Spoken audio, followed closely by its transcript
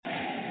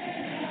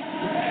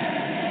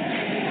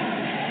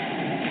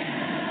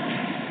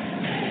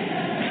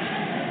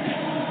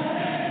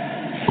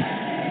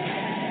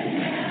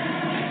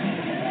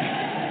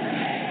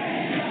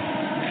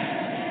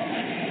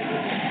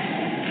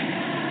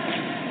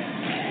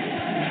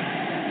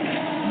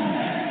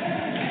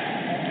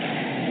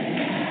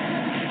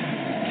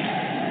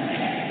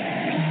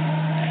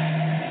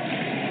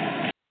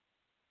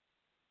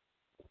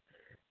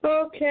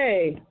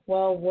Okay,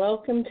 well,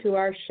 welcome to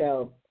our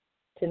show.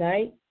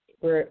 Tonight,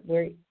 we're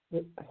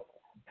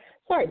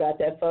sorry about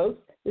that,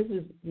 folks. This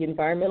is the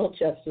Environmental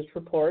Justice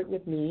Report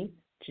with me,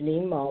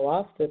 Jeanine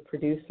Molloff, the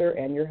producer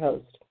and your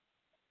host.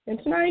 And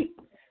tonight,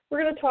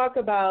 we're going to talk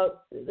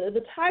about,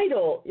 the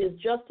title is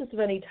Justice of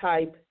Any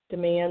Type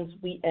Demands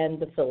We End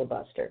the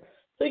Filibuster.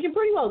 So you can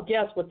pretty well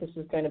guess what this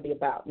is going to be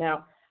about.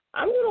 Now,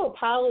 I'm going to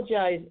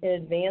apologize in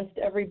advance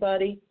to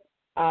everybody.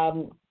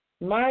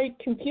 My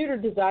computer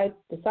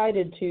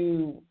decided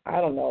to,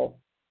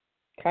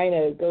 kind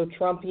of go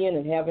Trumpian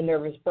and have a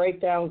nervous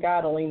breakdown.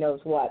 God only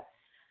knows what.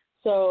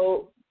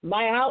 So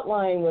my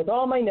outline with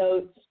all my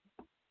notes,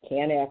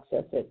 can't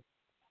access it.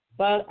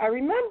 But I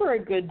remember a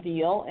good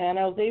deal, and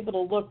I was able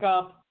to look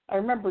up, I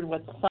remembered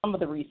what some of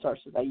the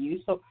resources I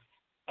used. So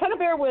kind of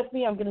bear with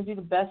me. I'm going to do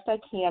the best I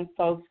can,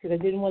 folks, because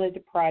I didn't want to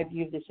deprive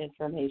you of this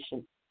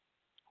information.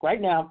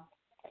 Right now,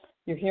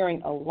 you're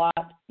hearing a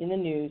lot in the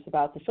news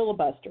about the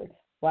filibuster,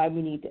 why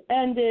we need to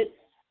end it,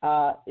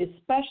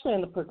 especially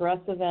on the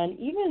progressive end.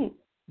 Even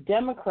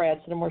Democrats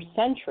that are more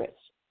centrist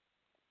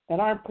and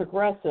aren't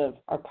progressive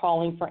are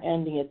calling for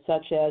ending it,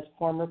 such as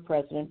former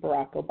President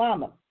Barack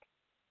Obama.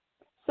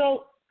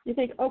 So you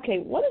think, okay,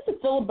 what does the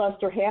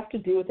filibuster have to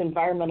do with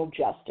environmental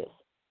justice?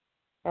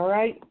 All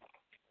right?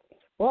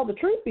 Well, the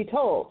truth be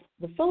told,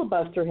 the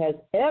filibuster has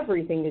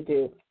everything to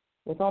do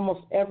with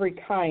almost every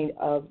kind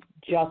of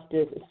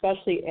justice,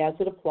 especially as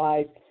it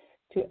applies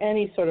to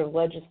any sort of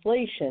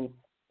legislation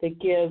that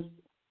gives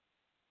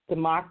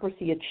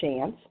democracy a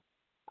chance,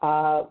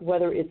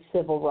 whether it's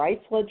civil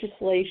rights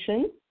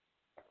legislation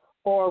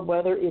or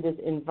whether it is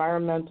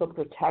environmental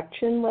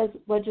protection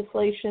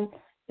legislation.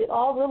 It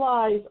all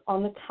relies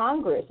on the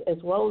Congress as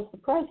well as the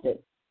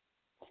president.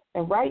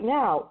 And right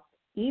now,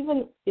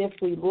 even if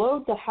we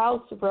load the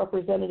House of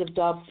Representatives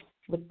up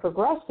with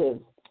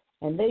progressives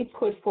and they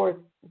put forth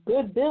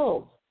good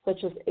bills,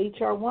 such as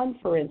H.R. 1,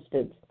 for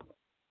instance,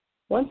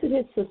 once it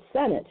hits the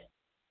Senate,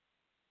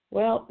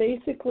 well,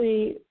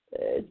 basically,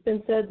 it's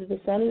been said that the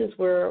Senate is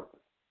where,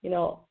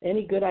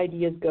 any good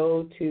ideas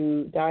go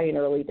to die an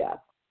early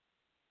death.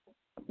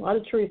 A lot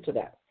of truth to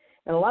that.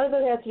 And a lot of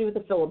that has to do with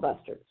the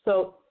filibuster.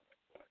 So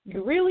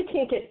you really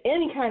can't get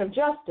any kind of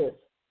justice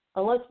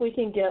unless we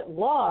can get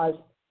laws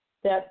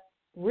that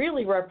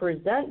really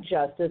represent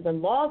justice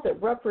and laws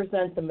that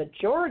represent the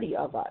majority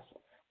of us,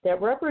 that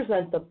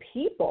represent the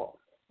people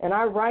and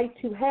our right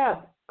to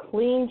have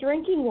clean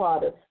drinking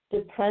water,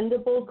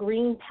 dependable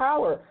green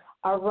power,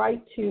 our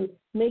right to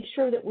make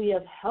sure that we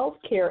have health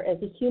care as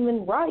a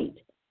human right.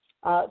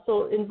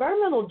 So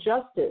environmental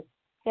justice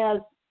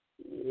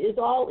is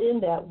all in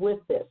that with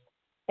this.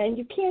 And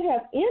you can't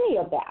have any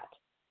of that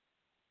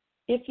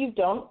if you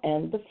don't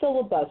end the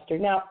filibuster.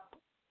 Now,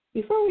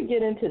 before we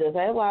get into this,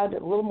 I allowed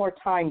a little more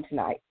time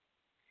tonight.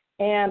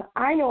 And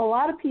I know a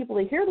lot of people,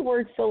 they hear the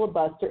word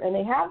filibuster and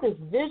they have this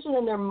vision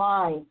in their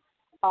mind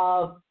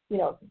of,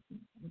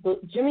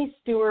 Jimmy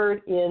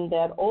Stewart in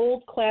that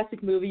old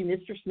classic movie,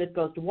 Mr. Smith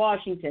Goes to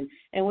Washington.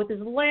 And with his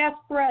last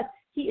breath,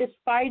 he is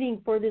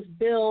fighting for this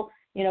bill.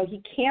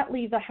 He can't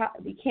leave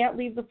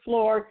the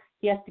floor.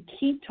 He has to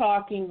keep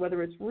talking,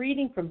 whether it's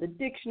reading from the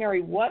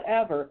dictionary,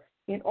 whatever,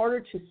 in order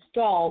to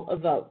stall a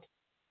vote,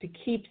 to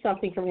keep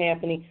something from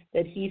happening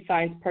that he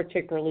finds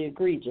particularly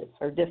egregious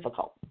or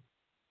difficult.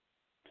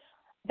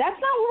 That's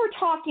not what we're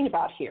talking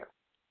about here.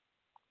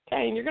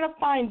 Okay, and you're going to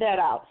find that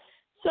out.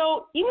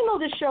 So even though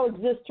this show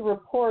exists to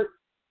report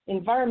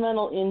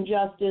environmental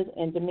injustice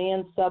and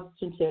demand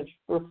substantive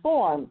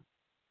reform,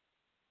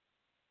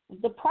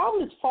 the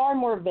problem is far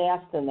more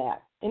vast than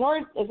that. In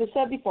order, as I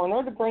said before, in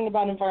order to bring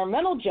about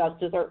environmental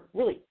justice, or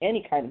really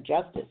any kind of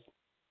justice,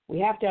 we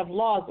have to have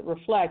laws that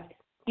reflect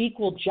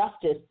equal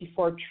justice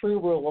before true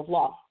rule of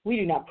law. We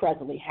do not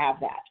presently have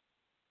that.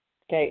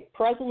 Okay,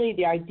 presently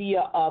the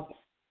idea of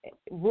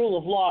rule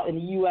of law in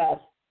the U.S.,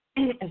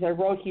 as I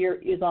wrote here,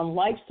 is on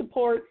life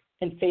support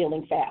and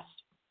failing fast.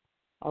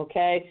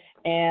 Okay,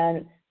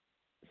 and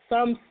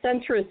some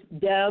centrist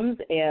Dems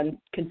and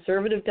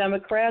conservative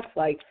Democrats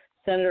like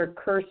Senator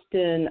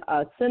Kirsten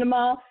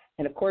Sinema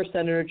and, of course,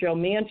 Senator Joe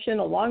Manchin,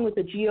 along with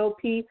the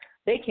GOP,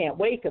 they can't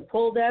wait to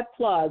pull that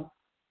plug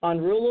on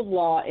rule of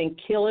law and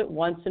kill it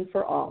once and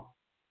for all.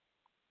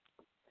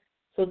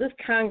 So this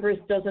Congress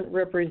doesn't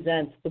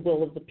represent the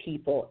will of the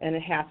people, and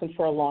it hasn't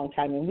for a long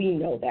time, and we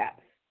know that.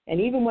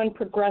 And even when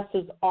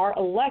progressives are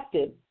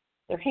elected,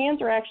 their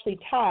hands are actually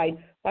tied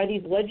by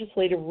these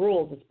legislative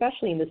rules,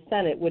 especially in the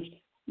Senate, which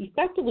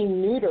effectively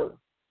neuter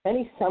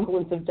any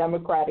semblance of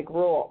democratic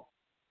rule.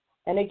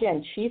 And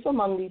again, chief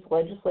among these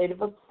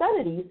legislative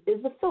obscenities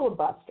is the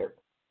filibuster.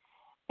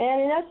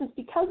 And in essence,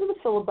 because of the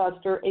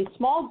filibuster, a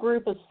small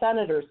group of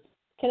senators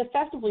can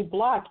effectively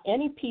block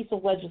any piece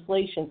of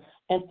legislation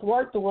and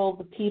thwart the will of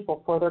the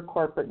people for their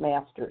corporate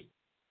masters.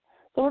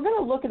 So we're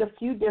going to look at a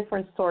few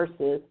different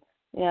sources.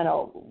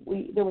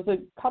 There was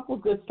a couple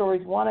of good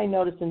stories. One I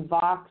noticed in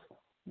Vox,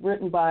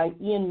 written by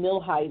Ian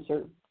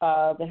Millhiser.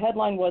 The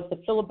headline was, "The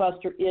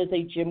Filibuster is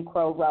a Jim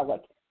Crow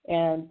Relic."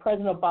 And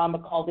President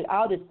Obama called it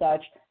out as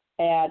such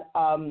at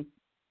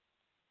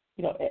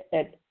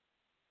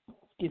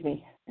excuse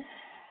me,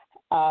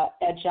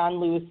 at John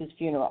Lewis's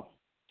funeral,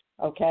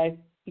 okay,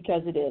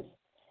 because it is.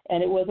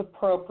 And it was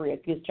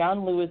appropriate because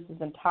John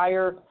Lewis's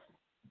entire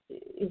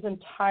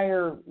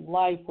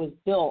life was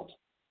built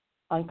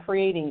on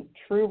creating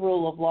true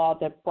rule of law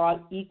that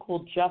brought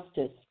equal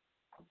justice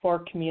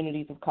for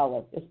communities of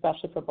color,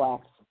 especially for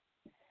blacks.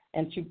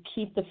 And to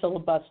keep the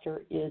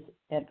filibuster is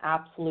an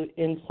absolute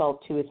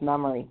insult to his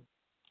memory.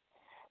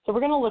 So we're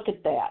going to look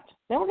at that.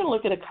 Then we're going to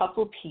look at a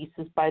couple of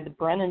pieces by the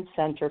Brennan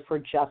Center for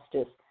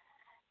Justice.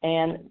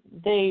 And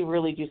they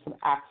really do some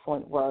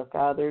excellent work.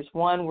 There's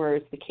one where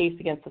it's the case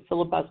against the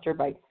filibuster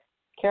by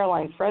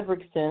Caroline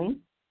Fredrickson.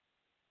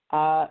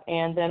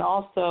 And then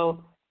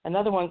also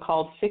another one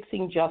called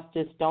Fixing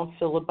Justice, Don't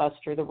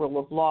Filibuster the Rule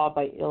of Law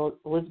by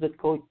Elizabeth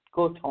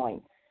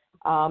Gotoin.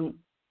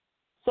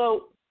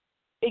 So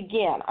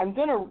again, I'm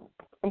going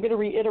to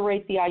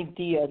reiterate the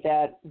idea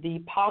that the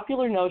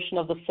popular notion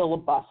of the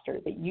filibuster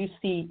that you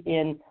see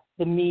in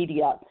the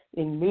media,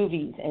 in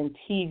movies and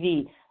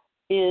TV,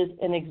 is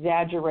an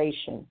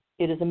exaggeration.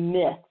 It is a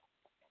myth.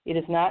 It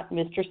is not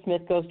Mr.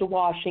 Smith goes to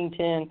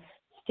Washington,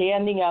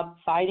 standing up,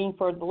 fighting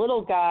for the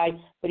little guy,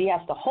 but he has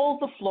to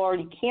hold the floor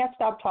and he can't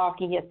stop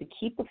talking. He has to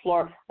keep the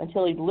floor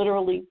until he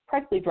literally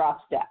practically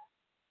drops dead.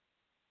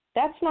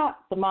 That's not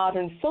the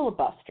modern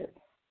filibuster.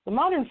 The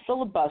modern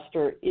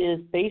filibuster is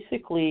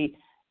basically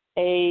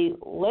a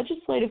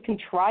legislative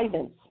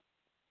contrivance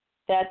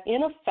that,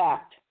 in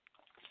effect,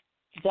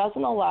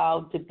 doesn't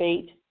allow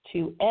debate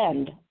to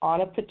end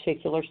on a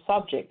particular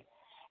subject.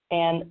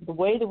 And the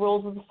way the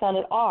rules of the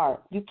Senate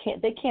are,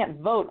 they can't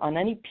vote on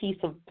any piece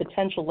of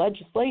potential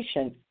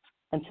legislation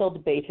until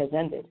debate has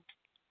ended.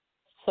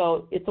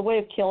 So it's a way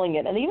of killing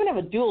it. And they even have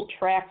a dual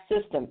track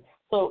system.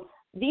 So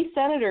these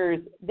senators,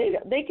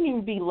 they can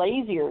even be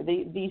lazier,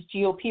 these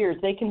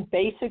GOPers. They can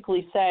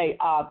basically say,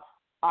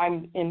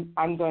 I'm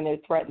going to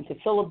threaten to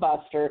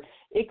filibuster.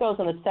 It goes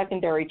on a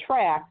secondary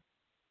track,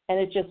 and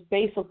it just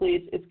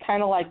basically, it's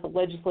kind of like the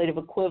legislative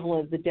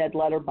equivalent of the dead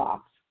letter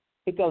box.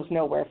 It goes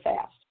nowhere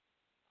fast.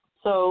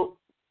 So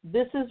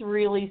this is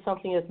really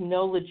something that's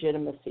no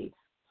legitimacy.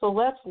 So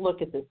let's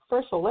look at this.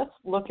 First of all, let's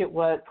look at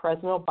what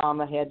President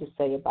Obama had to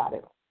say about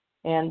it.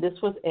 And this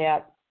was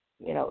at,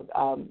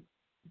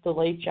 the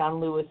late John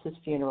Lewis's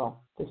funeral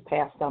this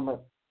past summer.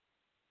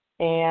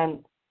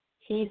 And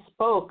he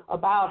spoke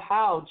about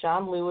how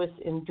John Lewis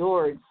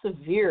endured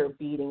severe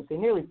beatings. They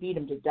nearly beat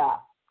him to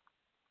death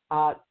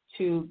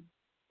to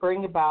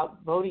bring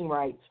about voting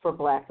rights for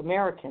Black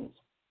Americans,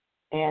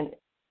 and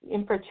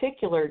in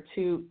particular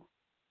to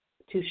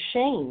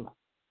shame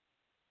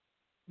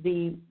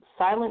the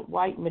silent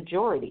white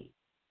majority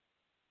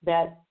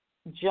that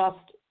just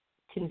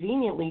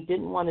conveniently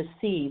didn't want to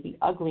see the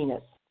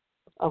ugliness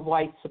of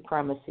white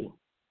supremacy,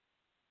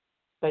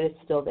 but it's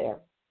still there.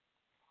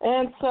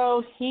 And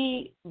so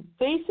he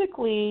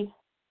basically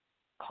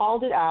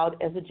called it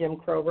out as a Jim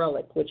Crow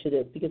relic, which it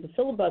is, because the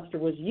filibuster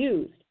was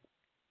used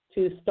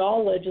to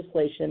stall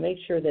legislation and make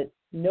sure that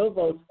no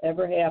votes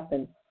ever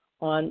happen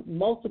on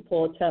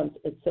multiple attempts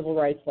at civil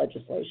rights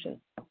legislation.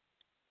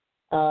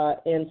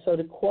 And so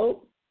to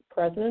quote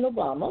President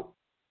Obama,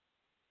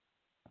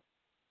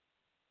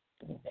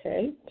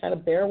 okay, kind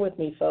of bear with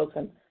me, folks.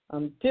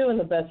 I'm doing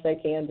the best I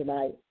can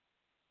tonight.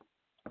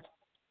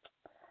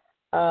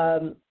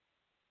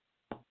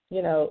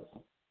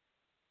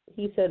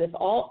 He said, if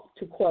all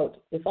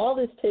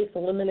this takes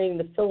eliminating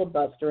the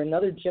filibuster,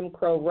 another Jim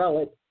Crow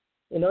relic,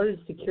 in order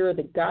to secure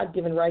the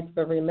God-given rights of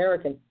every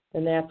American,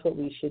 then that's what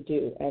we should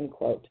do, end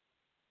quote.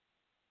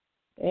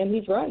 And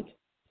he's right.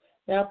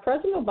 Now,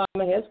 President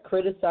Obama has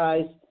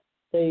criticized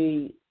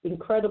the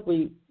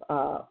incredibly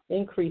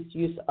increased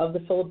use of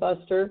the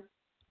filibuster.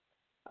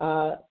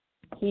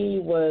 He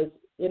was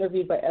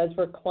interviewed by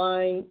Ezra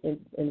Klein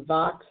in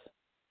Vox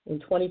in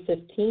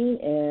 2015,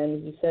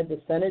 and he said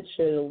the Senate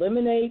should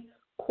eliminate,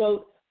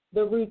 quote,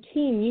 the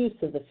routine use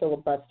of the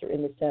filibuster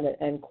in the Senate,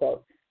 end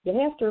quote. You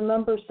have to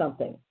remember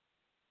something.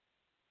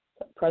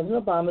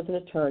 President Obama is an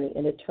attorney,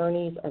 and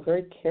attorneys are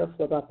very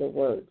careful about their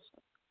words.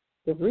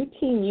 The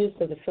routine use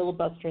of the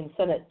filibuster in the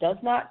Senate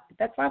that's not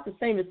the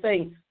same as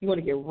saying you want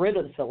to get rid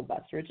of the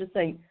filibuster. It's just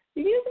saying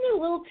you're using it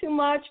a little too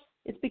much,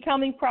 it's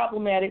becoming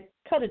problematic,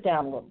 cut it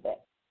down a little bit.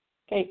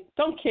 Okay,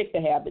 don't kick the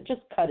habit,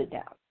 just cut it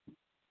down.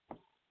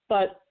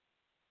 But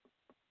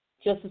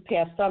just this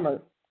past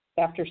summer,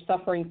 after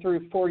suffering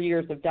through 4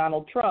 years of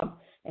Donald Trump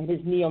and his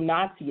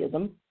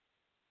neo-Nazism,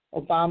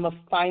 Obama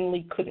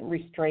finally couldn't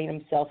restrain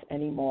himself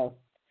anymore.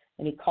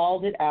 And he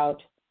called it out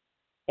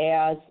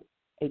as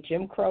a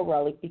Jim Crow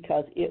relic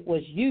because it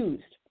was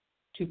used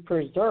to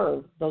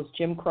preserve those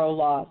Jim Crow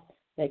laws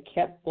that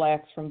kept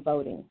blacks from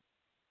voting,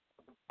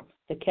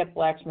 that kept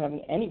blacks from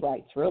having any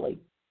rights, really.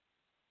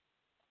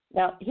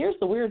 Now, here's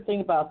the weird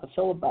thing about the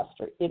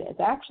filibuster. It is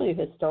actually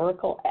a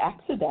historical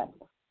accident,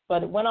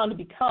 but it went on to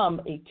become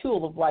a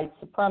tool of white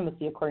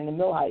supremacy, according to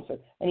Millhiser,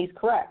 and he's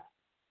correct.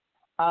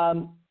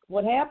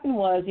 What happened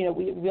was,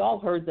 we all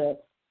heard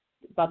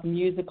about the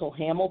musical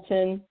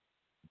Hamilton.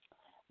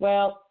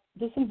 Well,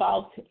 this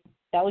involves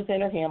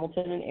Alexander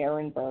Hamilton and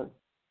Aaron Burr,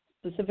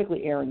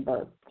 specifically Aaron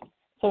Burr.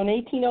 So in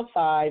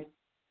 1805,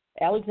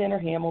 Alexander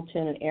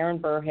Hamilton and Aaron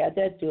Burr had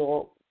that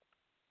duel.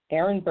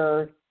 Aaron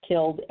Burr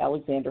killed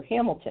Alexander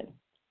Hamilton.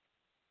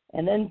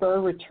 And then Burr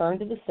returned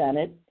to the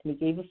Senate, and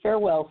he gave a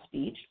farewell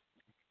speech.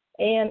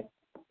 And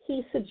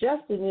he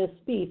suggested in his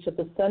speech that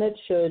the Senate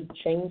should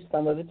change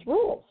some of its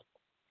rules.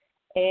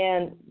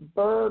 And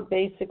Burr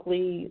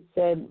basically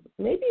said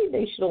maybe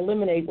they should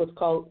eliminate what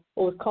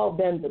was called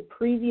then the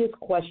previous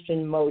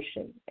question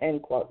motion,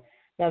 end quote.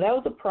 Now, that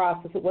was a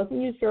process. It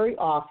wasn't used very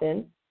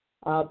often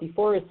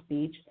before his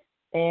speech,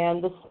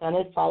 and the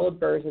Senate followed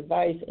Burr's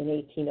advice in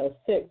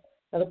 1806.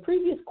 Now, the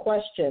previous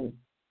question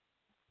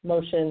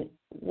motion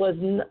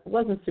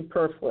wasn't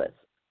superfluous,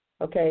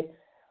 okay?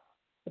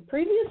 The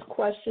previous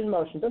question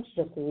motion, don't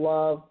you just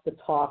love the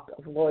talk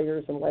of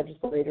lawyers and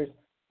legislators?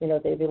 You know,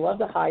 they love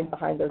to hide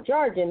behind their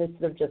jargon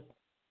instead of just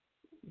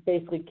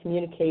basically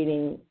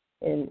communicating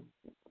in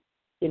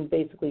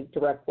basically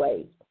direct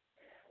ways.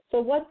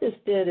 So what this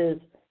did is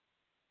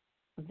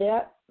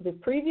that the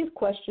previous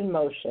question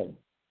motion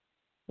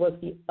was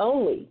the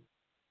only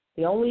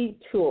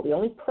tool, the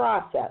only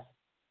process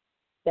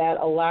that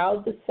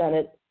allowed the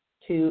Senate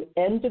to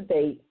end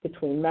debate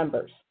between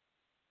members.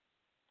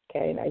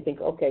 Okay, and I think,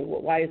 okay,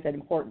 well, why is that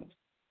important?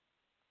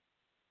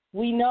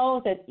 We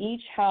know that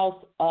each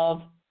house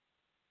of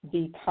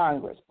the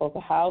Congress, both the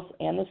House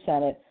and the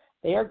Senate,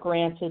 they are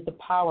granted the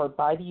power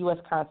by the U.S.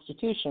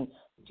 Constitution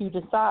to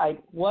decide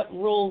what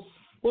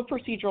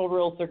procedural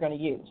rules they're going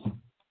to use.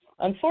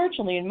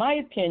 Unfortunately, in my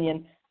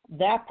opinion,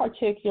 that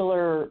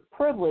particular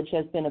privilege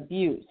has been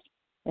abused.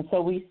 And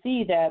so we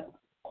see that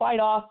quite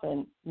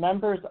often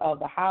members of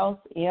the House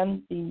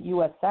and the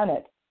U.S.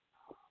 Senate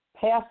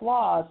pass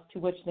laws to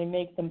which they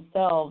make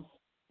themselves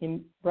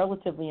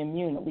relatively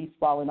immune, at least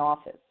while in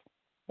office.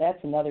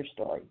 That's another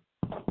story.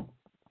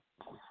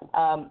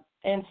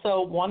 And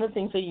so one of the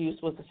things they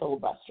used was the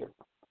filibuster.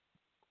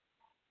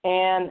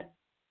 And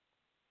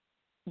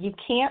you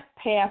can't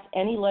pass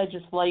any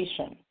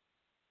legislation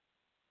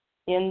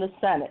in the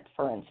Senate,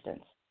 for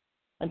instance,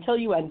 until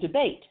you end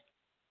debate.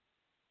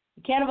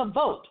 You can't have a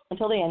vote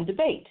until they end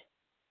debate.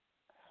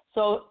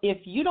 So if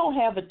you don't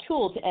have a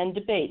tool to end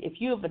debate, if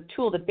you have a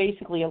tool that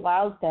basically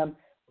allows them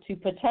to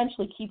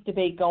potentially keep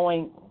debate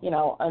going,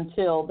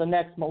 until the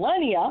next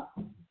millennia,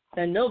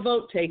 then no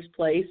vote takes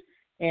place,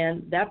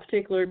 and that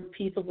particular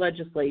piece of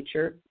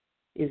legislature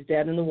is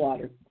dead in the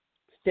water.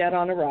 It's dead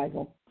on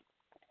arrival.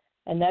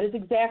 And that is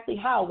exactly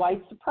how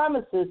white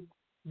supremacists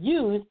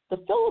used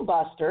the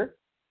filibuster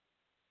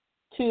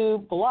to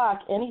block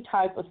any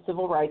type of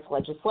civil rights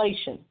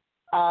legislation.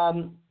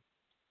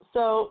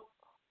 So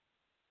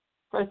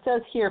it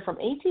says here, from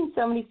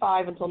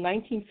 1875 until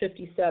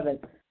 1957,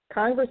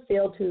 Congress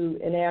failed to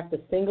enact a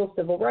single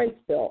civil rights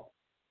bill,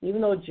 even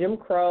though Jim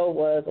Crow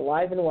was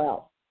alive and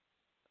well.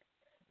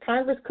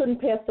 Congress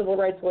couldn't pass civil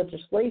rights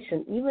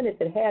legislation, even if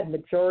it had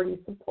majority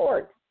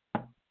support.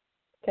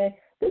 Okay,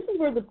 this is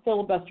where the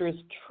filibuster is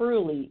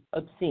truly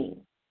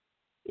obscene.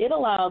 It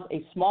allows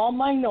a small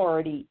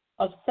minority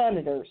of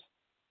senators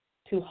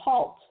to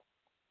halt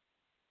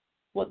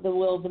what the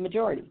will of the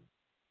majority.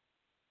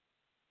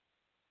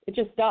 It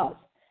just does.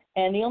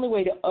 And the only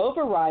way to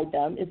override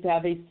them is to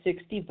have a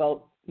 60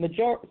 vote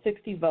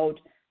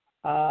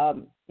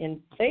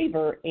in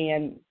favor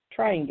and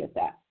try and get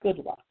that. Good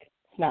luck.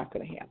 It's not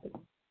going to happen.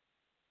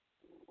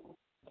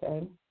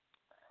 Okay.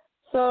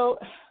 So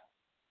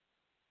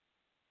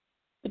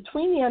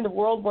between the end of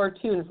World War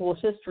II and this little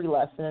history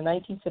lesson in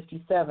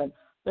 1957,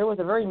 there was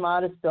a very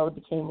modest bill that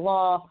became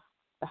law.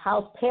 The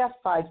House passed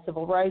 5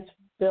 civil rights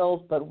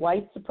bills, but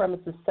white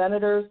supremacist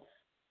senators,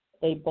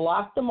 they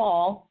blocked them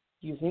all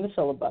using the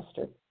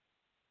filibuster.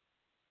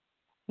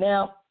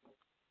 Now,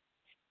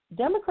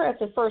 Democrats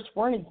at first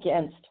weren't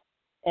against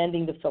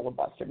ending the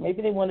filibuster.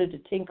 Maybe they wanted to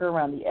tinker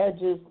around the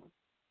edges.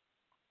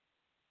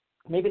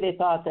 Maybe they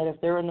thought that if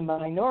they're in the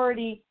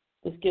minority,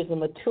 this gives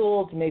them a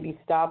tool to maybe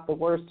stop the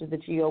worst of the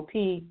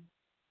GOP.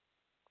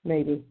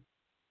 Maybe.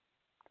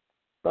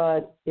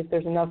 But if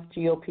there's enough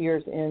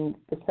GOPers in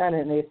the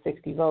Senate and they have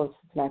 60 votes,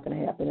 it's not going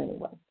to happen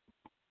anyway.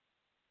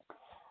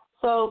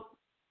 So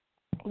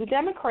the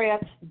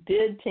Democrats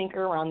did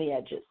tinker around the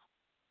edges,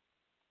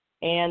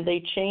 and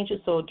they changed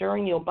it. So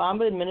during the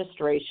Obama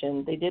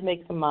administration, they did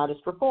make some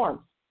modest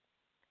reforms.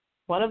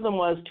 One of them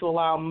was to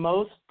allow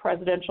most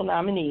presidential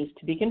nominees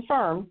to be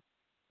confirmed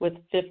with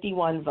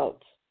 51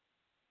 votes,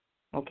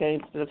 okay,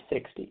 instead of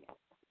 60.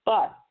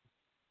 But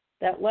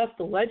that left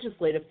the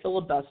legislative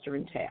filibuster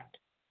intact.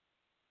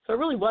 So it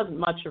really wasn't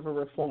much of a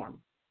reform,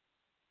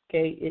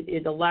 okay?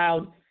 It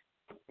allowed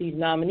these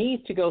nominees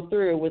to go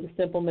through with a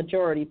simple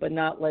majority, but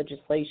not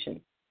legislation.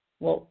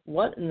 Well,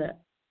 what in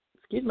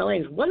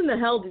the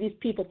hell do these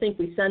people think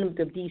we send them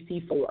to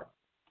D.C. for?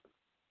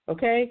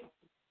 Okay?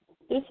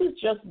 This is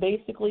just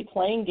basically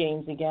playing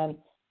games again,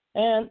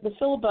 and the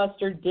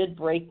filibuster did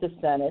break the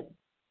Senate.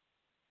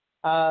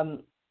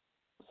 So,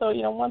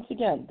 once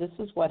again, this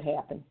is what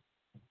happened.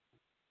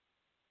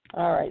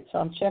 All right, so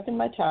I'm checking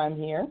my time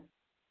here.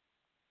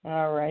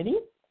 All righty.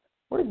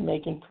 We're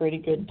making pretty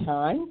good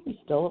time.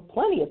 We still have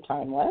plenty of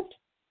time left.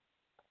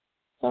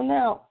 So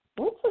now,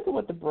 let's look at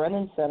what the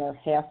Brennan Center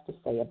has to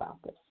say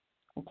about this,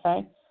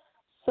 okay?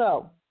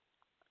 So,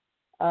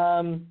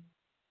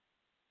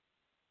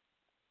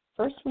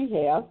 first we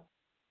have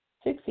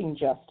fixing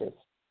justice,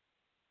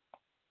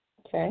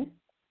 okay?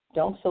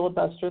 Don't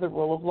filibuster the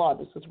rule of law.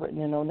 This was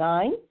written in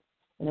 2009,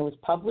 and it was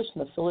published in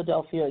the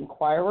Philadelphia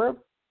Inquirer,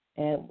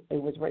 and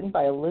it was written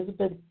by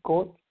Elizabeth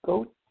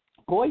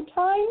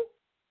Goitein,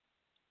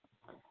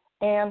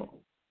 and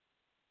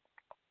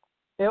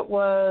it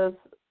was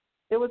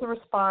a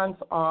response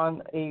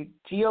on a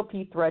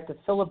GOP threat to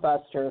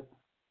filibuster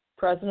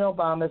President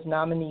Obama's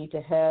nominee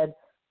to head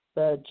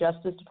the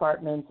Justice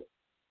Department's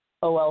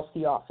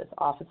OLC office,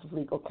 Office of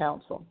Legal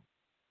Counsel.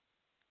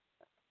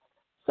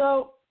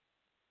 So,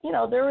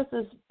 there was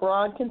this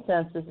broad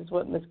consensus, is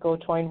what Ms.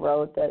 Goitein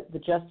wrote, that the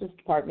Justice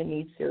Department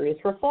needs serious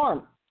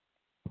reform.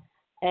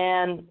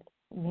 And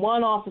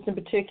one office in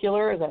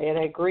particular, and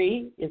I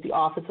agree, is the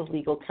Office of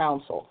Legal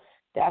Counsel.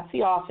 That's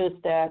the office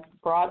that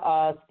brought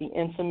us the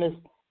infamous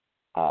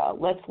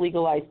Let's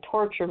Legalize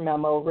Torture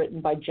memo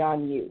written by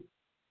John Yoo.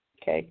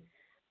 Okay?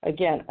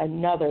 Again,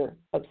 another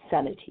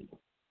obscenity.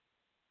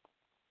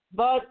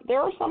 But there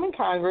are some in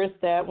Congress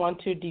that want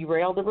to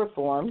derail the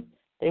reform.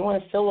 They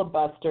want to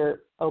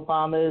filibuster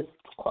Obama's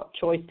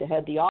choice to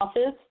head the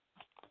office.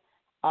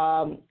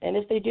 And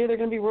if they do, they're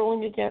going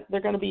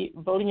to be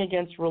voting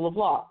against rule of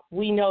law.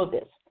 We know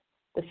this.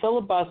 The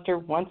filibuster,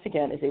 once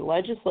again, is a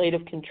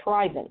legislative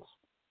contrivance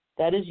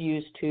that is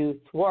used to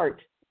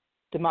thwart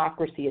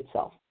democracy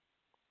itself,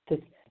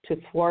 to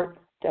thwart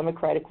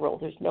democratic rule.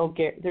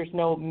 There's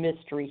no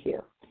mystery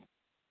here.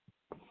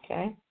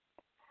 Okay?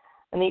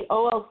 And the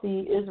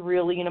OLC is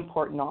really an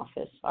important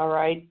office, all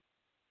right?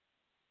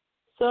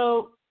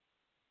 So,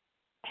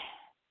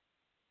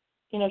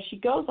 she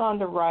goes on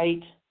to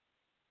write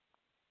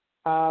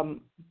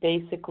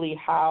basically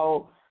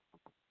how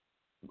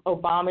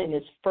Obama in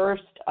his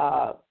first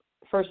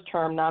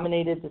term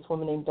nominated this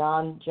woman named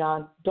Dawn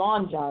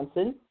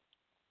Johnson,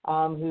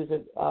 who's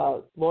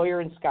a lawyer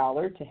and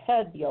scholar, to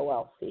head the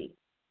OLC.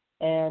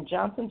 And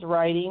Johnson's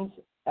writings,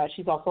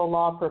 she's also a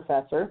law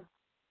professor,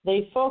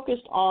 they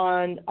focused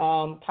on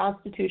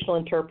constitutional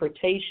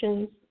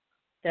interpretations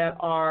that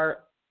are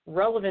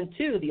relevant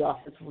to the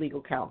Office of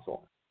Legal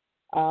Counsel.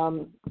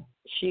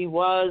 She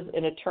was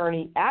an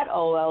attorney at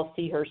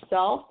OLC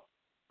herself,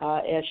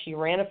 as she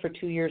ran it for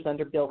 2 years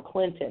under Bill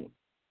Clinton.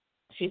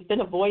 She's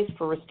been a voice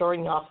for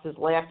restoring the office's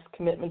lax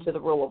commitment to the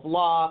rule of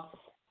law.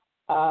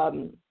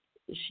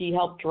 She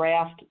helped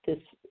draft this.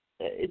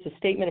 It's a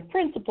statement of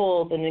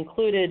principles and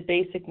included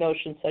basic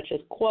notions such as,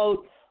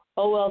 quote,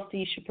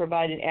 OLC should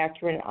provide an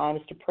accurate and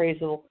honest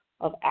appraisal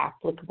of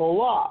applicable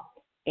law,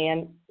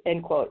 and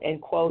end quote,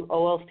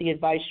 OLC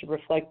advice should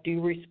reflect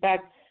due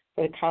respect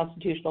for the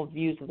constitutional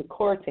views of the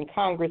courts and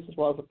Congress as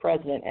well as the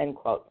president, end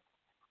quote.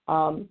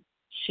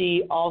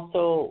 She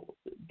also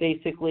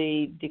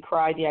basically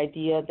decried the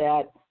idea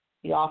that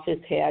the office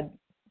had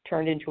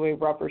turned into a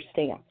rubber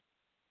stamp,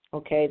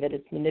 okay, that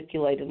it's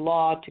manipulated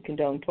law to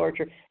condone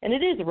torture. And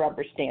it is a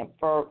rubber stamp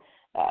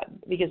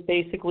because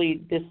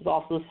basically this is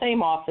also the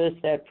same office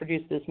that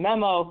produced this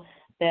memo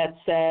that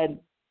said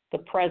the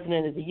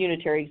president is a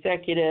unitary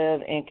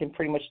executive and can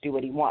pretty much do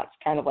what he wants,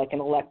 kind of like an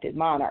elected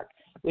monarch,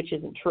 which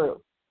isn't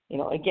true.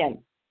 Again,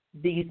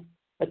 these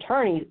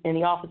attorneys in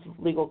the Office of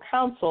Legal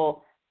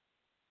Counsel,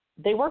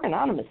 they work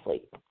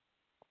anonymously.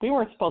 We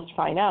weren't supposed to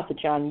find out that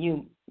John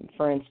Yoo,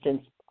 for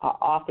instance,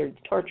 authored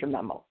the torture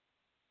memo.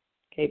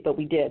 Okay, but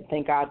we did.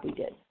 Thank God we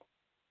did.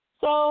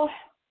 So,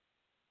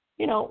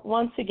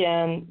 once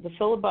again, the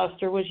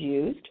filibuster was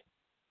used,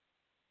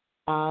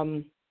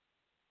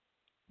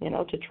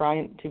 to try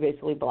and to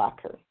basically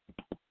block her.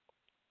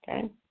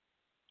 Okay.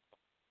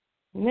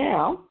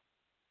 Now,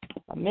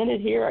 a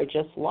minute here, I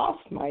just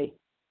lost my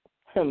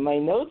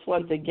notes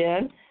once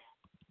again.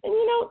 And,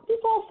 this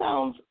all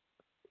sounds,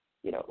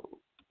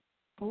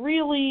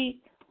 really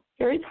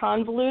very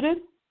convoluted,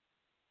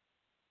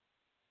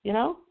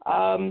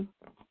 and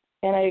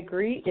I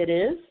agree it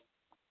is.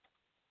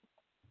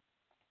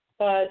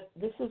 But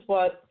this is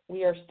what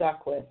we are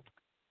stuck with.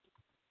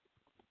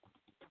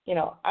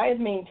 I have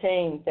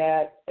maintained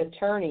that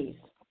attorneys,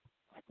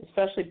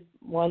 especially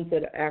ones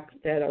that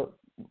are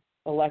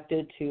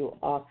elected to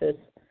office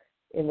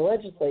in the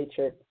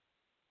legislature,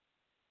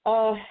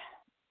 I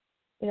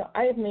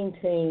have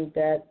maintained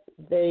that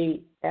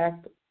they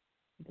act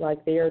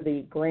like they are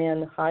the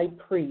grand high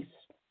priests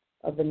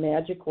of the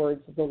magic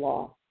words of the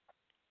law.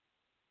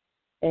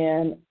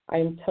 And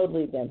I'm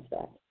totally against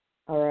that,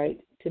 all right?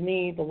 To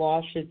me, the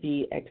law should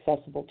be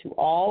accessible to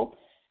all.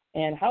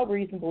 And how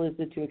reasonable is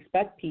it to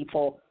expect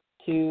people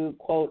to,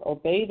 quote,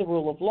 obey the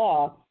rule of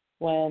law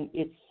when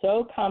it's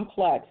so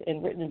complex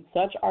and written in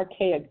such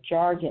archaic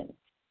jargon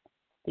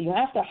that you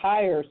have to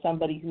hire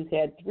somebody who's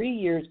had 3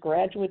 years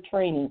graduate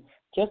training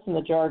just in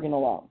the jargon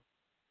alone,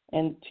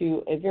 and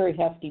to a very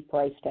hefty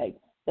price tag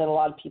that a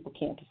lot of people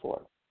can't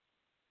afford.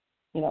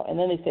 And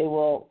then they say,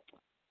 well,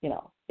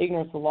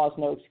 ignorance of the law is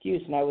no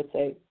excuse. And I would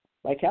say,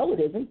 like hell it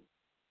isn't.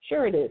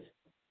 Sure it is.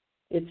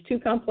 It's too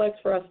complex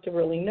for us to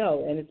really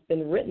know, and it's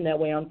been written that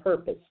way on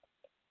purpose.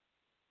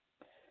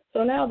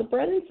 So now the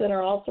Brennan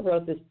Center also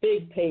wrote this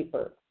big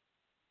paper,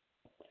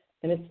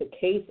 and it's the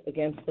case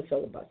against the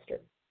filibuster.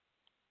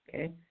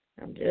 Okay,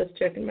 I'm just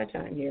checking my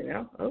time here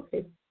now.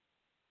 Okay.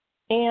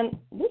 And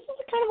this is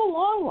a kind of a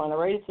long one, all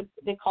right?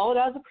 They call it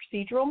as a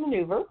procedural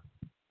maneuver,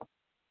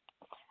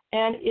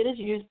 and it is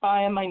used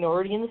by a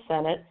minority in the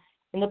Senate.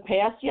 In the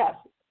past, yes,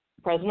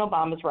 President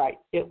Obama's right.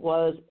 It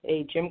was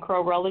a Jim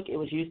Crow relic. It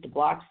was used to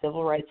block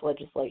civil rights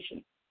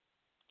legislation.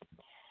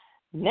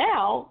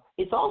 Now,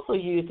 it's also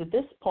used at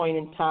this point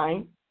in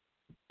time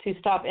to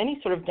stop any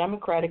sort of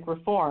democratic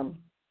reform,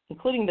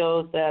 including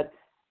those that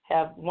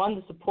have won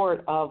the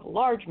support of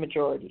large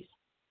majorities.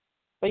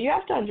 But you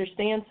have to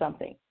understand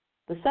something.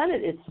 The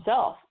Senate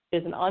itself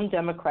is an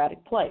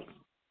undemocratic place.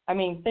 I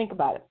mean, think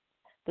about it.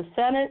 The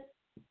Senate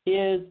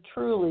is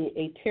truly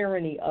a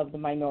tyranny of the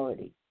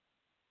minority.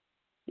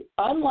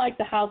 Unlike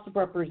the House of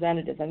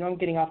Representatives, I know I'm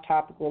getting off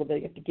topic a little bit.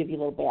 I have to give you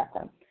a little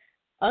background.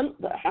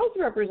 The House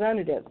of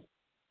Representatives,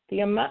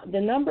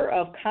 the number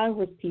of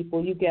Congress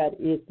people you get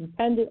is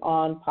dependent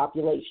on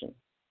population.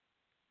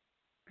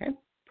 Okay,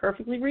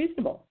 perfectly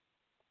reasonable.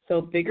 So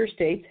bigger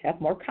states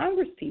have more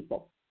Congress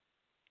people.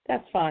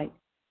 That's fine.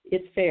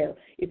 It's fair.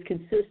 It's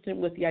consistent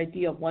with the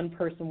idea of one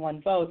person,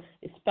 one vote,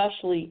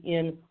 especially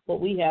in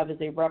what we have as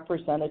a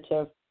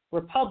representative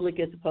republic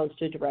as opposed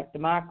to direct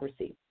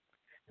democracy.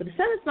 But the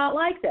Senate's not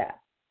like that.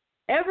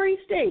 Every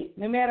state,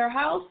 no matter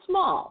how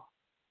small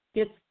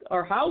gets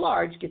or how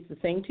large, gets the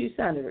same 2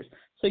 senators.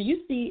 So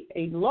you see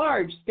a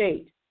large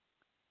state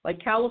like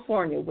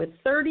California with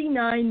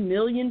 39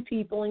 million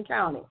people and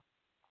counting.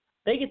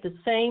 They get the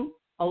same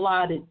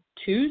allotted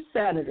 2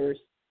 senators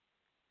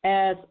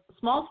as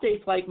small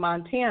states like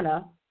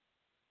Montana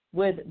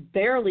with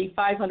barely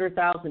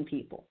 500,000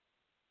 people.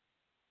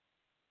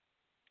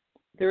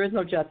 There is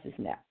no justice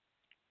in that.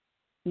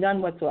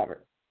 None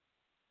whatsoever.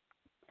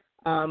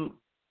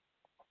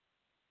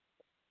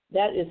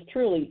 That is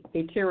truly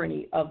a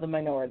tyranny of the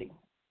minority.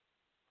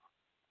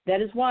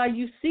 That is why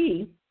you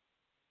see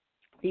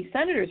these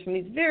senators from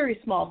these very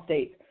small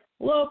states,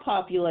 low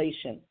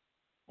population,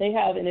 they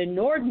have an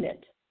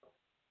inordinate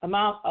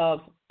amount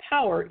of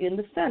power in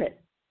the Senate.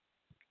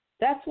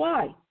 That's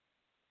why.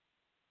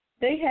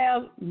 They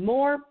have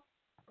more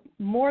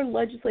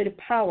legislative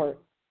power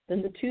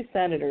than the 2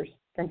 senators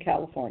from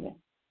California.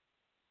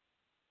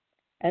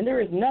 And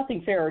there is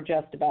nothing fair or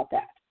just about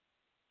that.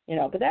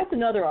 But that's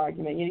another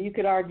argument. You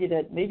could argue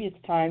that maybe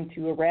it's time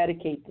to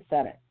eradicate the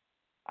Senate.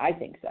 I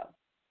think so.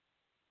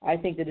 I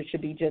think that it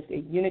should be just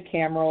a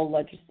unicameral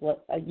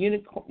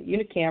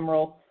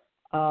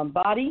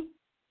body.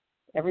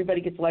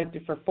 Everybody gets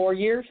elected for 4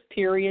 years,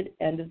 period,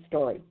 end of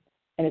story.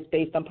 And it's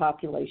based on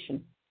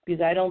population.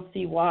 Because I don't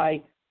see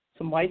why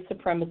some white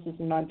supremacists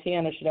in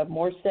Montana should have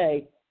more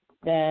say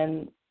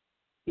than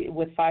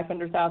with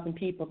 500,000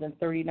 people than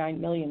 39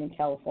 million in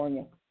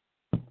California.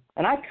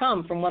 And I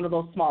come from one of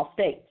those small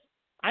states.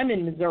 I'm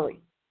in Missouri.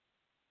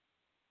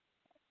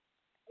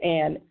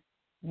 And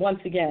once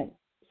again,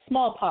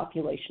 small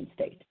population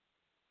state.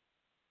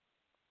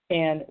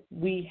 And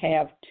we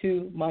have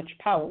too much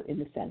power in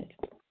the Senate.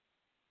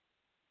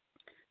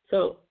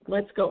 So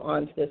let's go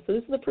on to this. So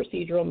this is the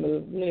procedural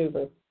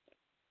maneuver.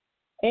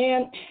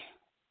 And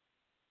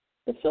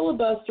the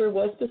filibuster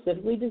was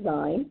specifically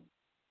designed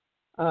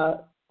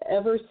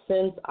ever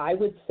since, I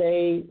would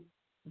say,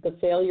 the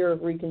failure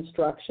of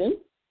Reconstruction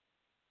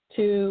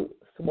to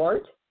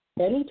thwart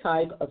any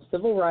type of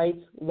civil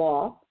rights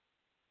law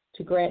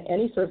to grant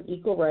any sort of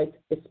equal rights,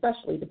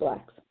 especially to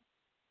blacks.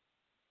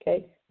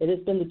 Okay? It has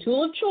been the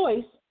tool of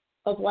choice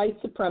of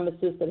white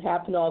supremacists that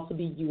happen to also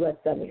be U.S.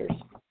 senators.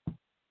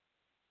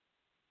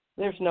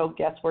 There's no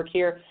guesswork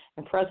here.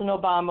 And President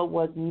Obama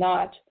was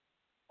not,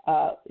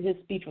 his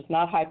speech was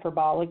not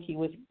hyperbolic. He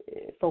was,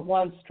 for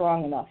one,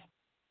 strong enough.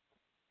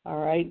 All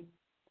right?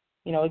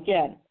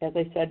 Again, as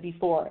I said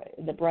before,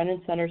 the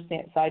Brennan Center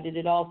cited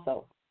it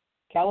also.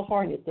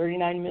 California,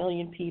 39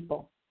 million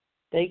people.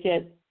 They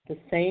get the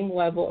same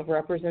level of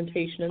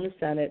representation in the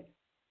Senate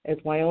as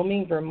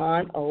Wyoming,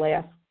 Vermont,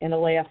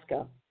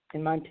 Alaska,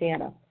 and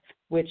Montana,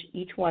 which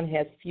each one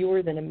has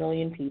fewer than 1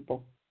 million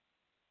people.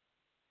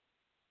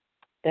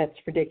 That's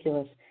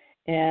ridiculous.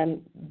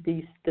 And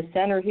the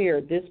center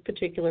here, this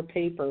particular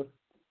paper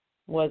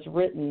was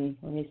written,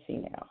 let me see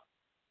now.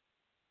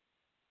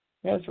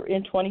 It was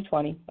in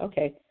 2020.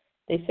 Okay.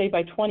 They say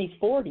by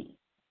 2040,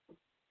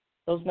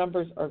 those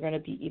numbers are going to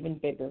be even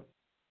bigger.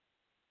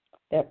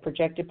 That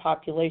projected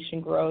population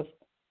growth,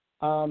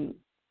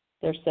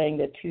 they're saying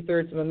that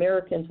 2/3 of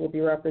Americans will be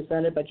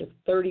represented by just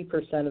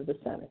 30% of the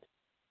Senate.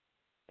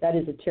 That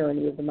is a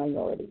tyranny of the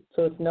minority.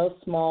 So it's no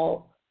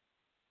small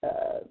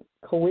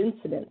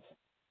coincidence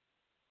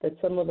that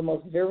some of the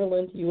most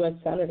virulent U.S.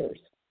 senators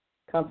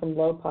come from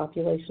low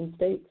population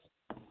states.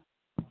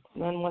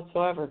 None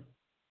whatsoever.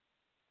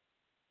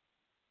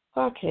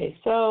 Okay,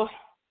 so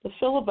the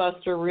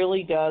filibuster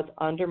really does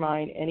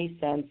undermine any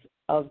sense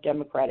of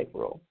democratic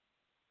rule.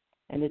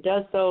 And it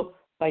does so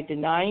by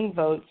denying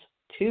votes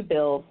to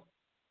bills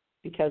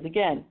because,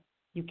 again,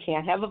 you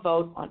can't have a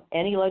vote on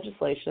any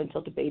legislation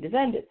until debate is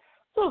ended.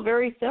 So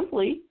very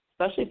simply,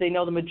 especially if they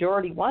know the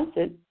majority wants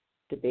it,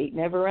 debate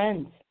never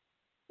ends.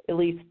 At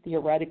least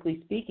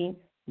theoretically speaking,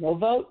 no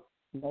vote,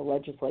 no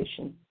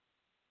legislation.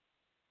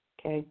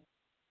 Okay?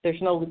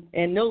 There's no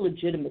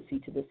legitimacy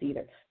to this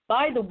either.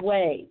 By the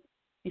way,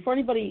 before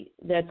anybody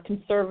that's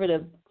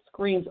conservative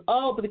screams,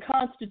 oh, but the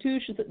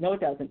Constitution says, no,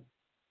 it doesn't.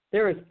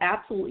 There is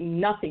absolutely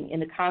nothing in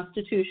the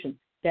Constitution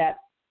that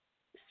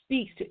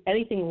speaks to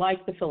anything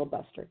like the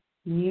filibuster.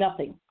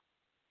 Nothing.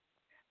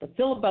 The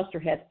filibuster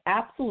has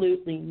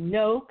absolutely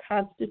no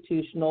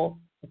constitutional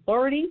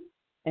authority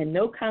and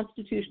no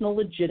constitutional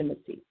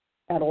legitimacy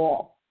at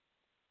all.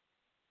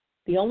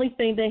 The only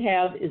thing they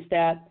have is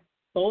that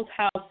both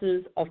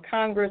houses of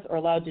Congress are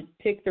allowed to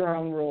pick their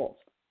own rules.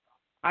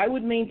 I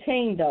would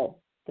maintain, though,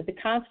 that the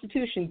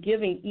Constitution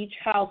giving each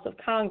house of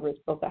Congress,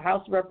 both the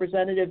House of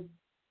Representatives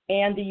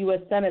and the U.S.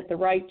 Senate, the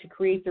right to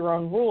create their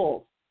own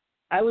rules,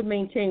 I would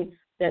maintain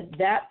that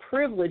that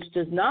privilege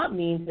does not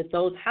mean that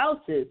those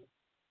houses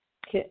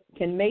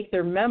can make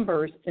their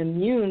members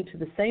immune to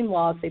the same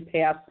laws they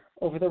pass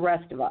over the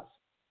rest of us.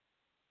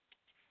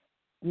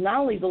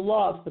 Not only the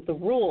laws, but the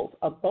rules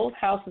of both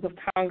houses of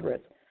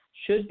Congress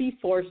should be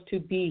forced to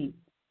be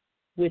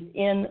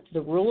within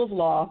the rule of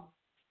law,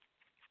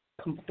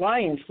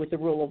 compliance with the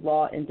rule of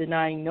law, and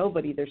denying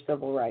nobody their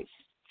civil rights.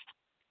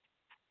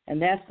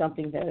 And that's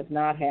something that has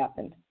not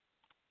happened.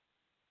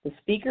 The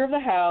Speaker of the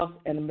House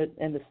and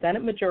the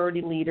Senate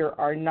Majority Leader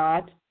are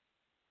not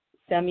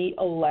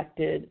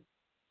semi-elected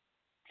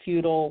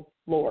feudal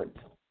lords.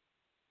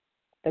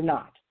 They're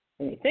not.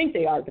 And they think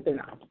they are, but they're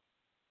not.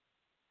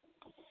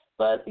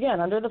 But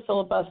again, under the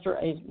filibuster,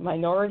 a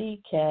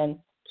minority can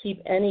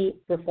keep any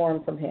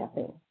reform from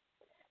happening.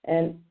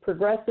 And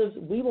progressives,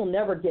 we will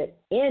never get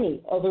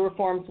any of the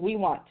reforms we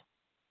want,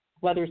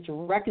 whether it's to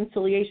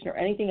reconciliation or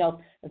anything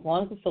else, as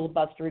long as the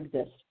filibuster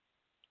exists.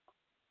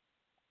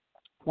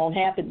 Won't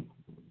happen,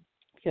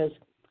 because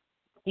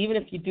even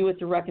if you do it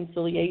through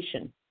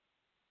reconciliation,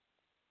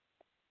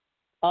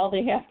 all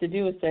they have to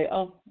do is say,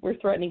 oh, we're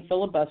threatening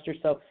filibuster,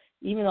 so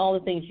even all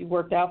the things you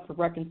worked out for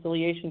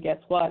reconciliation, guess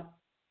what?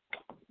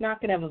 Not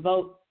going to have a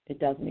vote. It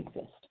doesn't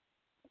exist.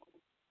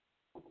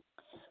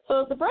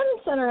 So the Brennan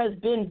Center has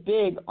been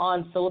big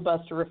on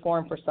filibuster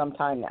reform for some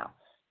time now.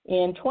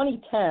 In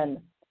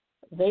 2010,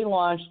 they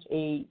launched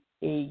a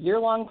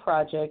year-long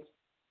project,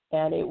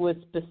 and it was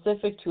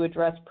specific to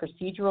address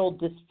procedural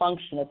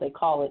dysfunction, as they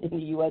call it, in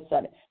the U.S.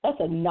 Senate. That's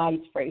a nice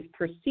phrase,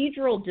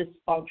 procedural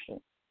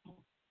dysfunction.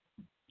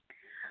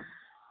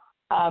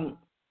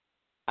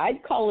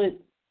 I'd call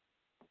it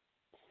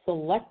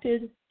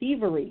selected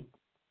thievery,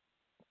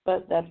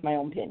 but that's my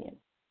own opinion.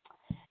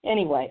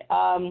 Anyway,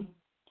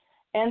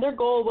 and their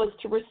goal was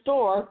to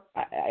restore,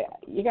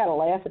 you got to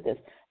laugh at this,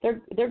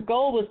 their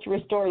goal was to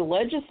restore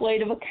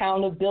legislative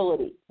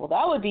accountability. Well,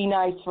 that would be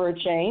nice for a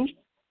change.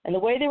 And the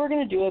way they were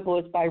going to do it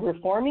was by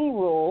reforming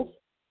rules,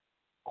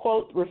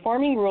 quote,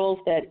 reforming rules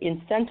that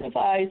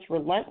incentivize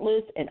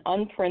relentless and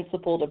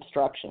unprincipled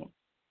obstruction.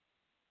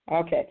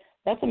 Okay,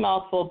 that's a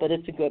mouthful, but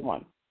it's a good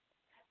one.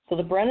 So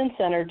the Brennan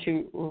Center,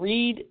 to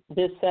read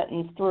this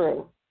sentence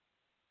through,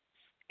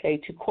 okay,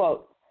 to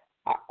quote,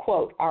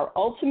 our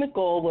ultimate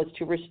goal was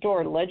to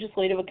restore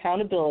legislative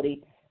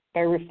accountability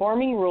by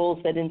reforming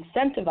rules that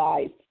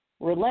incentivize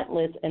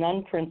relentless and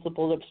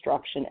unprincipled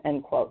obstruction,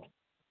 end quote.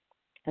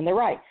 And they're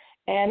right.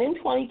 And in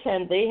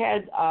 2010, they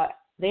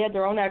had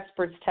their own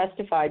experts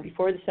testify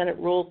before the Senate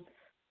Rules,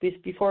 the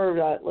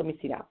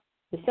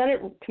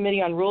Senate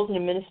Committee on Rules and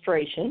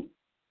Administration.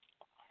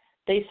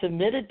 They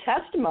submitted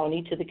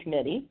testimony to the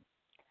committee,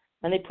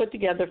 and they put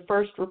together the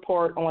first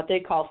report on what they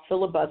call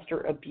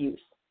filibuster abuse.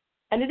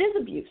 And it is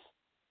abuse.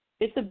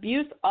 It's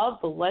abuse of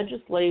the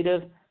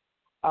legislative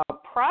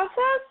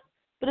process,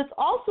 but it's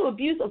also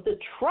abuse of the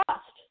trust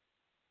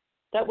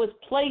that was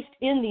placed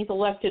in these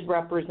elected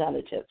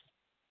representatives.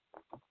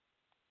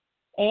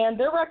 And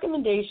their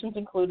recommendations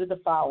included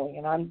the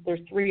following, and there's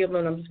three of them,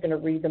 and I'm just going to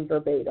read them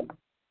verbatim.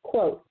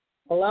 Quote,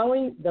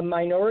 allowing the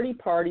minority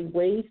party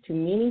ways to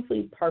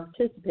meaningfully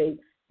participate,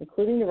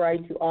 including the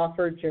right to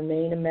offer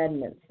germane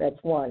amendments.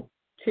 That's one.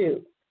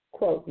 Two,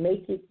 quote,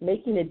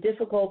 making it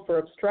difficult for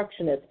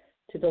obstructionists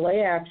to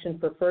delay action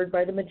preferred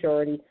by the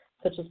majority,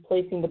 such as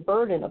placing the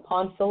burden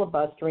upon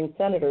filibustering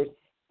senators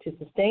to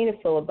sustain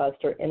a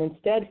filibuster and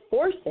instead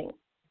forcing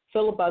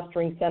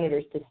filibustering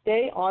senators to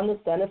stay on the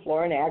Senate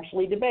floor and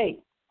actually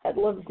debate. I'd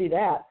love to see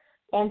that.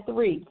 And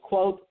three,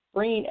 quote,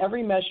 bringing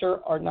every measure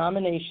or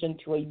nomination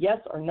to a yes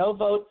or no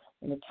vote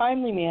in a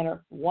timely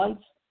manner once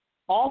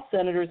all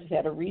senators have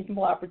had a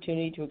reasonable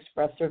opportunity to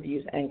express their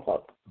views, end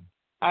quote.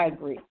 I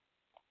agree.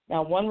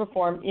 Now, one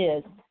reform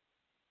is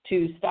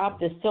to stop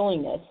this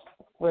silliness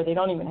where they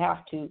don't even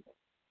have to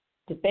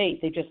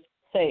debate. They just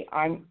say,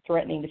 I'm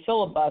threatening to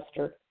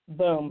filibuster.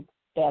 Boom,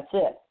 that's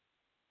it.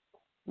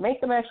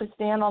 Make them actually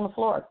stand on the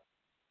floor.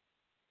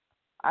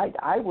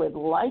 I would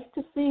like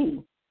to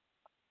see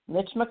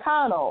Mitch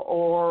McConnell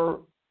or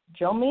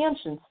Joe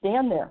Manchin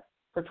stand there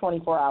for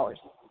 24 hours.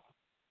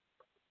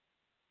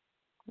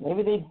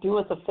 Maybe they'd do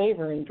us a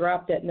favor and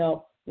drop that.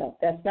 No,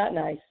 that's not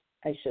nice.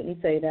 I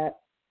shouldn't say that.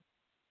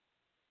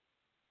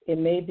 it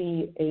may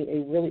be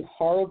a really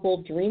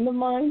horrible dream of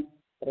mine,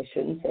 but I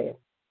shouldn't say it.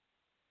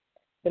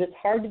 But it's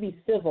hard to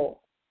be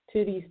civil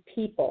to these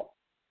people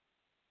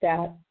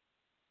that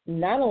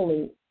not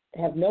only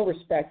have no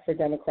respect for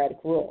democratic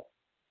rule,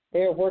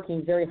 they are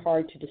working very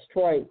hard to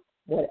destroy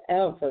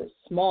whatever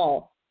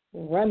small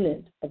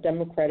remnant of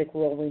democratic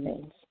rule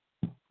remains.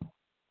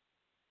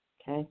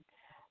 Okay.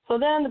 So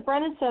then the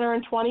Brennan Center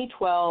in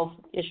 2012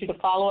 issued a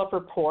follow-up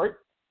report,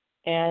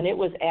 and it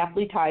was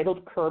aptly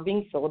titled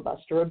Curbing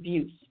Filibuster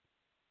Abuse.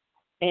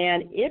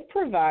 And it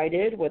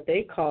provided what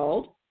they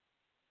called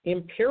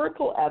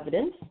empirical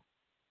evidence.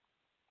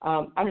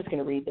 I'm just going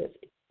to read this.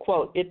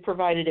 Quote, it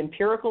provided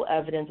empirical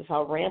evidence of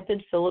how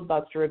rampant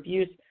filibuster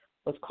abuse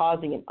was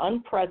causing an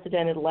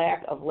unprecedented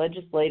lack of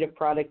legislative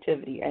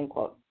productivity, end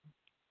quote.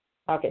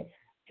 Okay,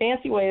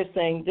 fancy way of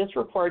saying this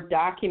report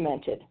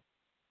documented,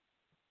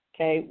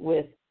 okay,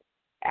 with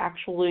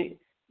actually,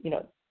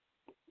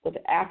 with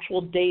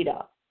actual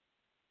data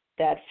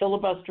that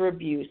filibuster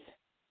abuse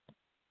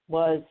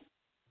was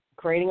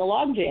creating a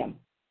logjam.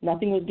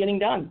 Nothing was getting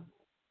done.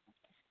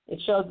 It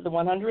shows that the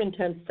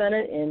 110th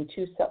Senate in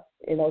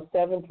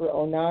 07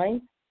 through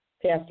 09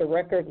 passed a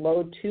record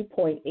low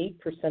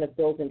 2.8% of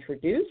bills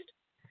introduced,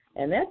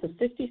 and that's a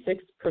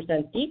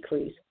 56%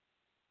 decrease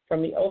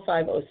from the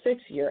 05-06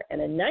 year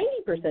and a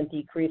 90%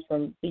 decrease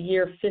from the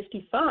year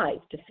 55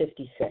 to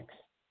 56.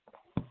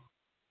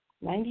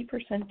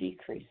 90%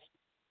 decrease.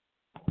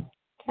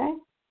 Okay.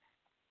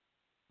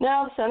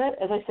 Now, the Senate,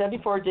 as I said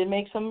before, did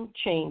make some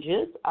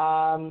changes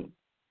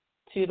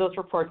to those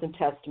reports and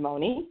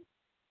testimony.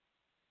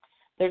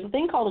 There's a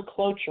thing called a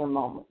cloture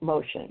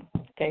motion,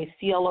 okay,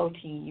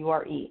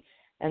 C-L-O-T-U-R-E.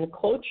 And the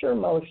cloture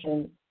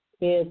motion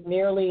is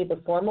merely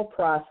the formal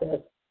process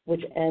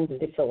which ends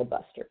the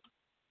filibuster.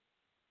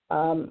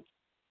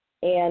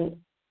 And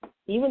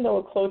even though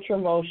a cloture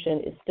motion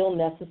is still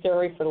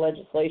necessary for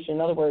legislation,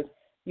 in other words,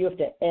 you have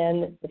to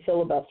end the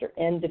filibuster,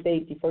 end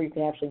debate before you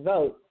can actually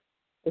vote,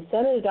 the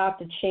Senate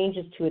adopted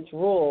changes to its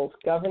rules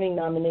governing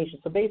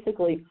nominations. So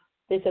basically,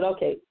 they said,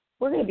 okay,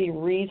 we're going to be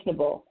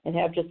reasonable and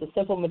have just a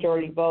simple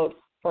majority vote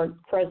for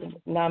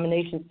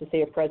nominations to,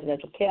 say, a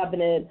presidential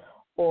cabinet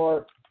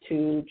or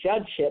to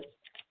judgeships.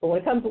 But when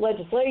it comes to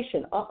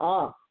legislation,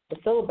 the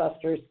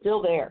filibuster is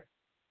still there.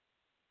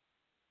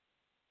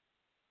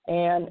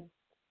 And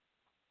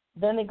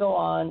then they go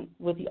on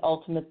with the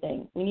ultimate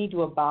thing. We need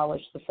to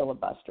abolish the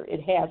filibuster.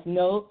 It has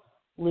no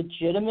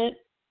legitimate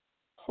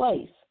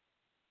place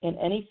in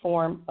any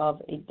form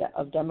of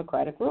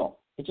democratic rule.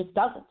 It just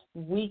doesn't.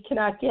 We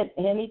cannot get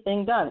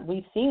anything done.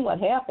 We've seen what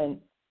happened.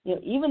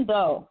 Even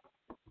though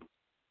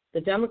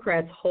the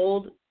Democrats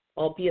hold,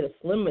 albeit a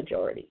slim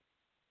majority,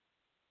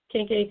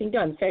 can't get anything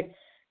done. In fact,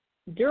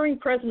 during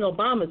President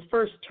Obama's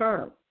first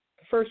term,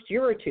 the first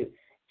year or two,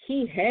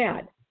 he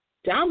had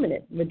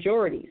dominant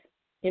majorities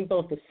in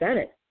both the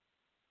Senate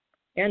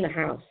and the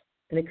House,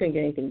 and they couldn't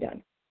get anything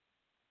done.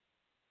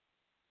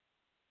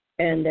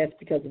 And that's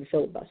because of the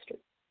filibuster,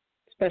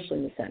 especially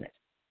in the Senate.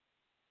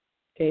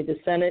 Okay, the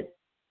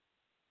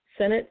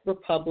Senate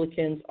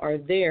Republicans are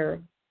there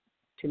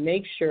to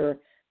make sure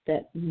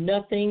that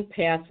nothing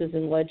passes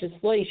in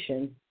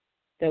legislation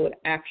that would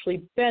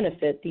actually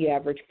benefit the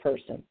average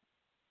person.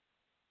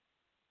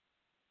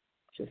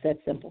 Just that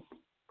simple.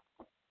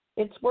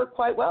 It's worked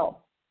quite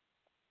well.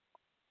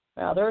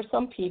 Now, there are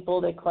some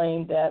people that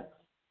claim that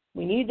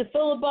we need the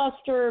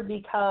filibuster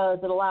because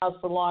it allows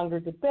for longer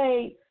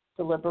debate,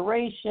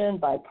 deliberation,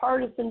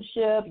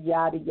 bipartisanship,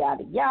 yada,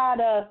 yada,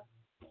 yada.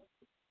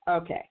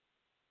 Okay,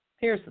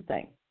 here's the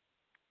thing.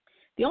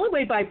 The only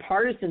way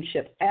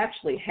bipartisanship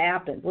actually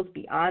happens, let's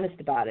be honest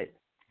about it,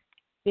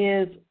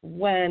 is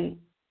when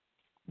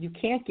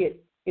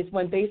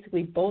when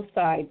basically both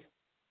sides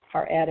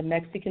are at a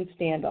Mexican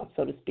standoff,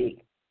 so to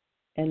speak,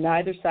 and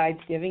neither side's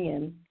giving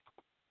in.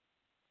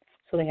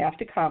 So they have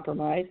to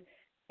compromise,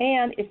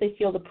 and if they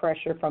feel the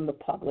pressure from the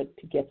public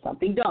to get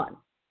something done.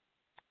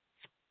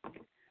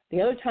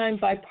 The other time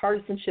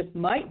bipartisanship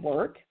might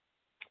work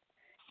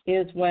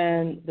is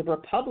when the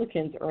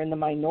Republicans are in the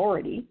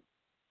minority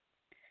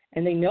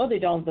and they know they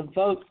don't have the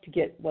votes to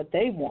get what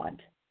they want,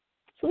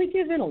 so they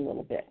give in a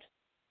little bit.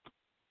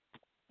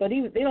 But they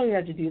don't even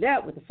have to do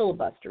that with the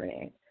filibuster in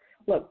it.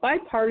 Look,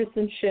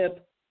 bipartisanship,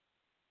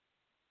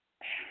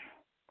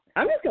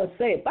 I'm just going to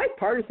say it,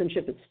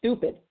 bipartisanship is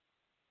stupid.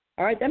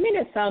 All right, that may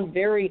not sound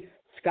very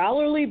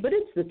scholarly, but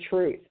it's the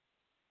truth.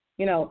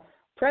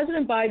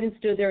 President Biden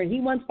stood there and he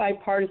wants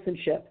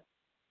bipartisanship.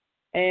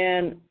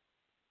 And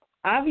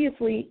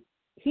obviously,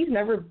 he's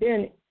never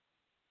been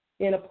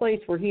in a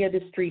place where he had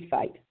a street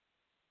fight.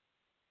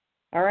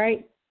 All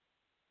right?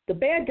 The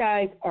bad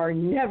guys are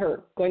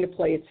never going to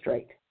play it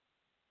straight.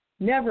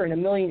 Never in a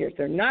million years.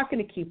 They're not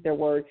going to keep their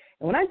word.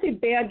 And when I say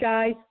bad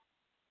guys,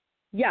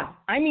 yeah,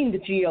 I mean the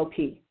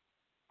GOP.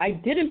 I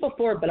didn't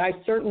before, but I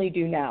certainly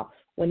do now.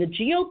 When the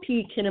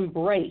GOP can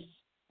embrace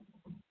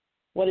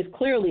what is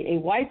clearly a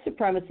white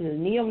supremacist and a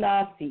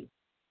neo-Nazi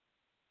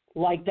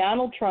like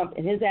Donald Trump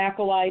and his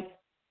acolytes,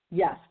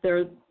 yes,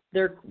 they're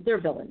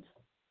villains.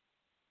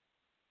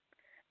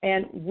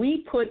 And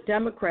we put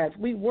Democrats,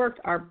 we worked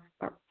our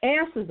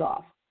asses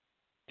off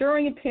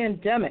during a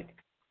pandemic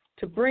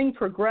to bring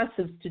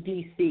progressives to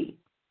D.C.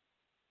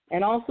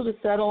 and also to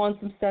settle on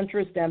some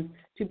centrist Dems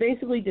to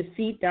basically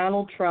defeat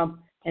Donald Trump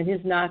and his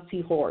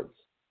Nazi hordes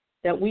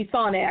that we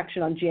saw in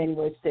action on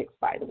January 6th,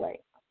 by the way.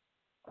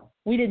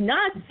 We did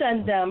not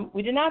send them,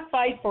 we did not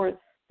fight for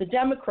the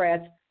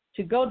Democrats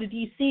to go to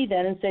D.C.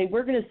 then and say,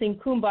 we're going to sing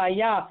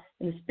Kumbaya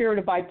in the spirit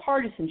of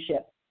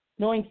bipartisanship,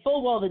 knowing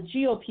full well the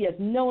GOP has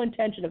no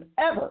intention of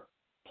ever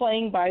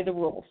playing by the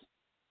rules.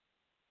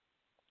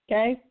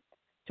 Okay?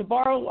 To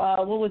borrow,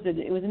 what was it?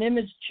 It was an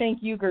image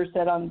Cenk Uygur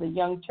said on the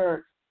Young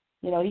Turks.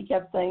 He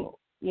kept saying,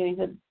 he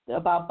said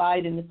about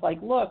Biden, it's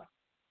like, look,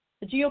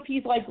 the GOP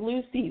is like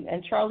Lucy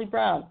and Charlie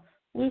Brown.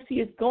 Lucy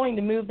is going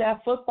to move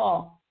that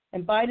football,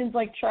 and Biden's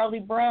like Charlie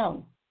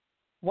Brown.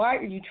 Why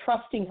are you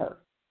trusting her?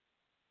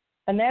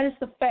 And that is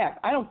the fact.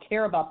 I don't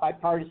care about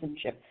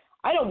bipartisanship.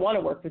 I don't want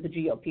to work with the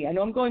GOP. I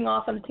know I'm going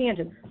off on a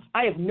tangent.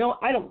 I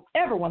don't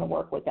ever want to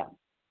work with them.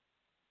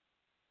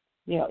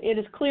 It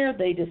is clear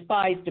they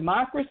despise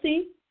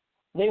democracy.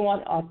 They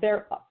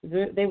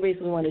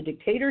basically want a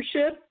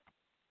dictatorship.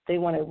 They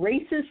want a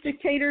racist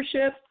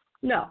dictatorship.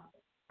 No,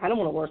 I don't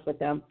want to work with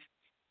them.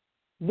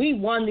 We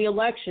won the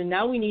election.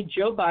 Now we need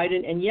Joe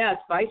Biden and, yes,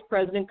 Vice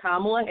President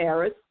Kamala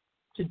Harris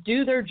to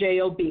do their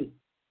job.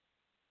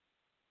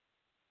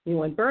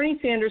 When Bernie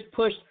Sanders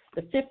pushed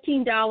the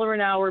 $15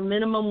 an hour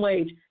minimum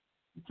wage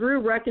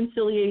through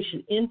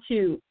reconciliation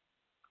into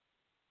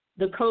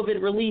the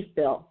COVID relief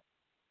bill,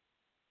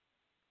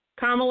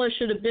 Kamala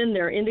should have been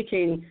there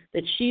indicating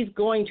that she's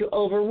going to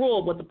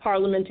overrule what the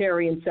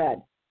parliamentarian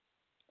said.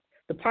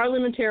 The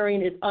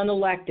parliamentarian is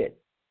unelected,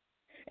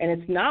 and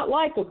it's not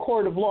like a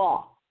court of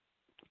law.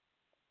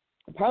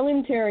 The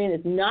parliamentarian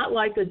is not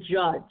like a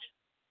judge.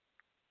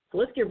 So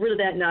let's get rid of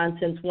that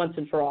nonsense once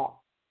and for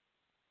all.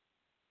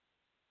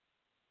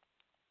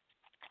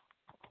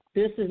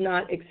 This is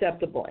not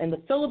acceptable. And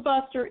the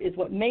filibuster is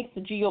what makes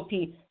the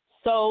GOP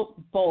so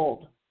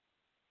bold.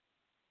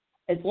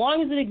 As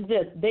long as it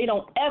exists, they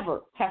don't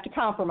ever have to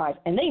compromise,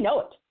 and they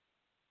know it.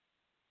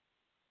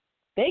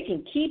 They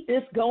can keep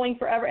this going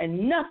forever,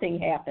 and nothing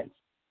happens.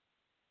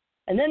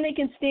 And then they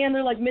can stand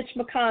there like Mitch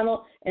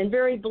McConnell and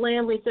very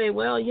blandly say,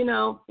 well, in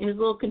his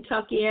little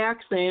Kentucky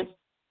accent,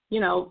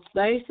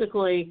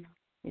 basically,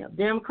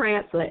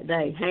 Democrats,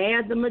 they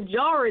had the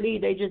majority.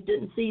 They just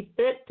didn't see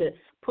fit to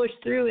push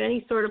through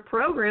any sort of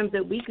programs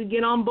that we could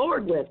get on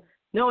board with,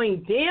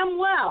 knowing damn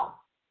well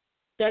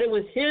that it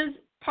was his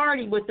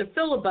party with the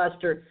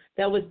filibuster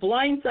that was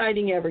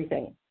blindsiding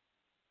everything.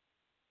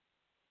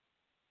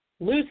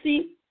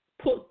 Lucy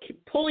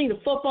pulling the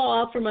football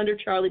out from under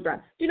Charlie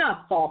Brown. Do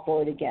not fall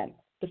for it again.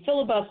 The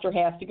filibuster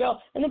has to go,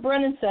 and the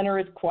Brennan Center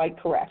is quite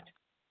correct.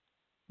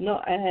 No,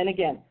 and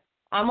again,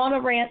 I'm on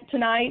a rant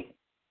tonight.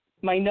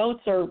 My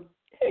notes are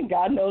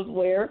God knows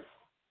where,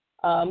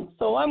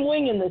 so I'm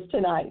winging this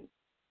tonight.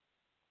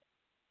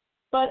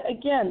 But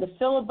again, the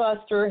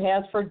filibuster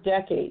has for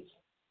decades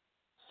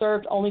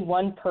served only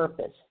one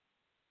purpose,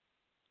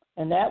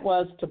 and that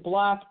was to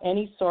block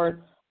any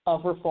sort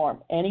of reform,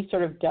 any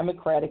sort of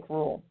democratic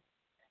rule.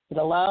 It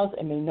allows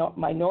a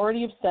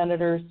minority of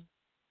senators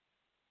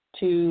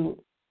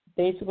to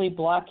basically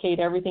blockade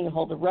everything and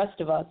hold the rest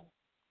of us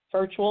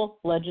virtual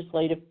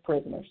legislative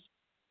prisoners.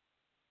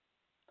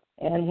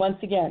 And once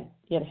again,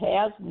 it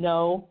has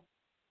no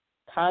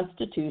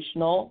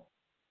constitutional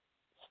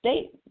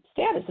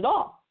status at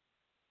all.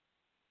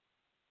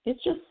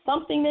 It's just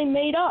something they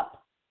made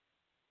up.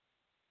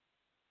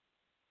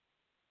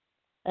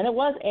 And it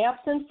was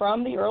absent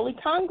from the early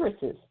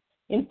Congresses.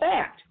 In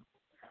fact,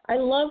 I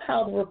love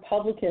how the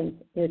Republicans,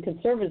 the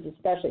conservatives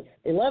especially,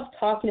 they love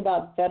talking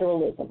about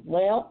federalism.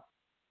 Well,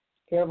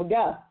 here we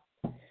go.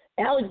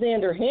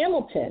 Alexander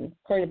Hamilton,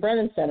 according to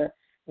Brennan Center,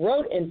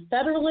 wrote in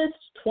Federalist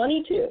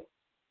 22,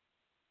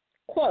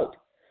 quote,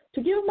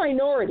 to give a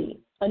minority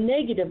a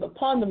negative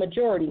upon the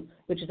majority,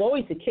 which is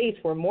always the case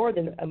where more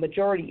than a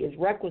majority is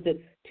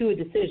requisite to a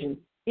decision,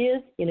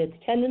 is in its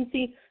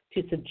tendency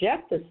to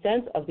subject the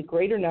sense of the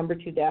greater number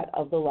to that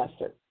of the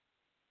lesser.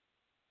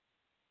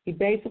 He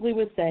basically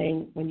was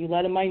saying when you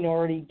let a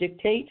minority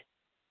dictate,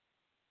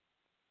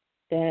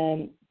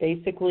 then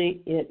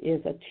basically it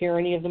is a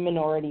tyranny of the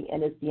minority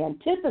and is the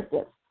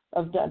antithesis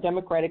of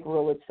democratic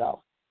rule itself.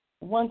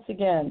 Once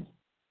again,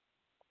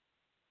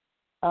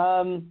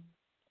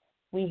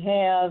 we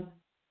have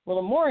a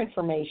little more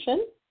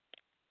information.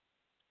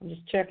 I'm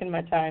just checking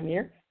my time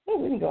here. Oh,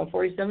 we've been going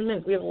 47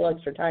 minutes. We have a little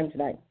extra time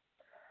tonight.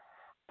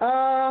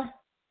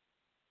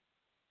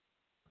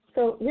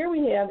 So here we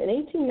have in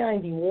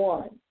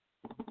 1891,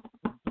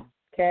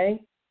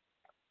 okay,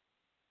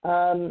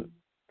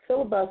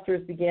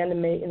 filibusters began to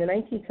make, in the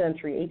 19th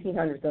century,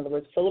 1800s in other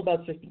words,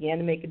 filibusters began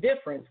to make a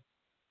difference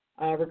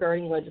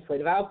regarding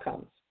legislative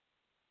outcomes.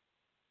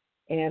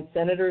 And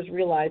senators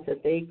realized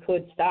that they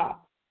could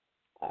stop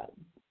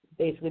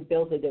basically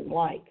bills they didn't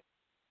like.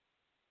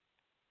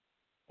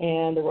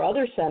 And there were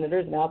other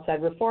senators and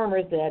outside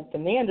reformers that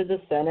demanded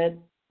the Senate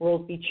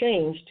rules be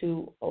changed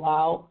to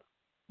allow,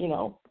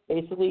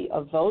 basically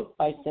a vote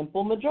by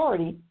simple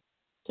majority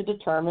to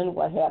determine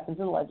what happens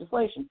in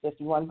legislation,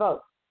 51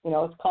 votes.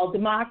 It's called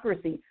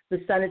democracy. The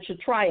Senate should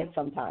try it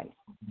sometimes.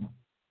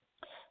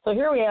 So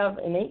here we have,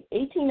 in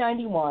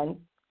 1891,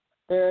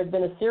 there had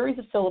been a series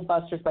of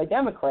filibusters by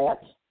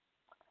Democrats,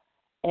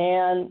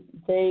 and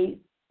you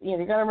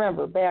got to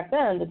remember, back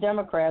then, the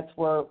Democrats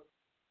were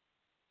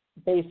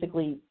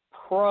basically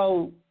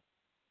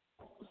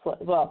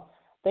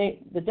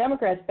the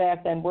Democrats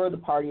back then were the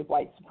party of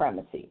white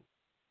supremacy,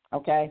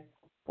 okay?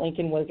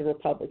 Lincoln was a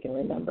Republican,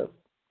 remember.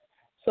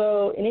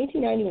 So in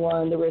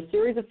 1891, there were a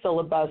series of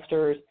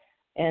filibusters,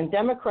 and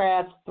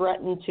Democrats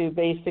threatened to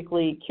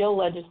basically kill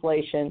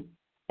legislation,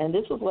 and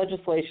this was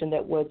legislation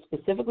that would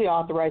specifically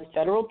authorize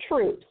federal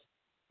troops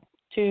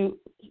to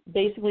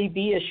basically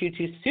be issued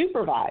to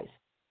supervise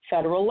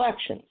federal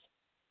elections.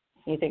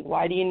 And you think,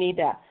 why do you need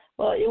that?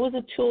 Well, it was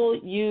a tool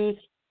used,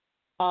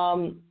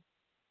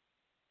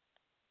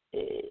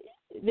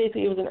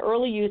 basically it was an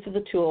early use of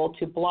the tool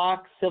to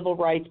block civil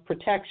rights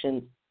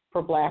protections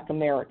for Black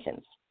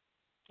Americans,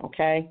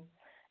 okay?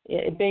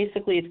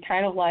 Basically, it's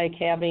kind of like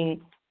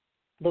having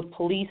the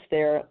police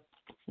there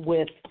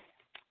with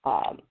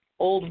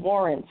old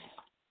warrants,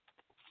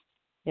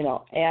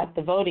 at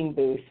the voting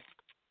booth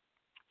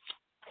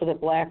so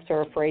that blacks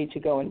are afraid to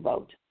go and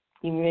vote.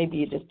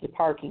 Maybe just a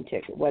parking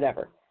ticket,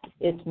 whatever.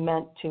 It's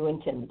meant to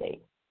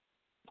intimidate.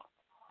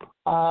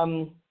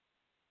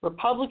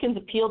 Republicans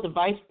appealed to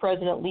Vice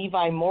President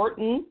Levi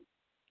Morton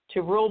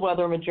to rule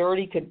whether a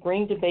majority could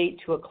bring debate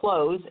to a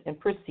close and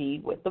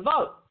proceed with the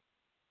vote.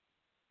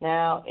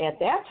 Now, at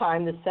that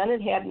time, the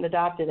Senate hadn't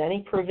adopted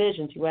any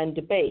provision to end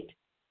debate.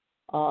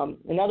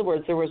 In other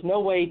words, there was no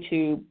way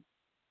to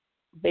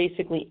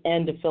basically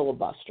end a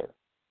filibuster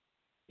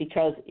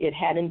because it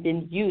hadn't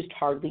been used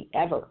hardly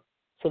ever.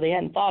 So they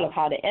hadn't thought of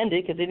how to end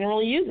it because they didn't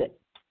really use it.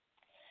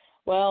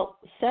 Well,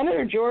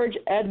 Senator George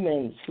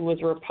Edmunds, who was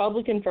a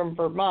Republican from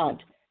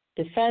Vermont,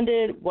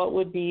 defended what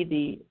would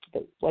be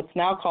what's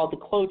now called the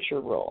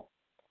cloture rule.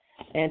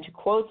 And to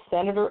quote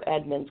Senator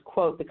Edmunds,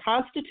 quote, "The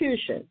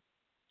Constitution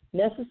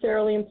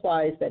necessarily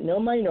implies that no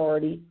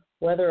minority,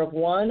 whether of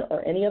one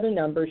or any other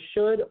number,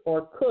 should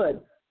or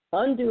could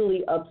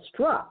unduly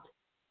obstruct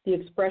the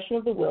expression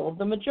of the will of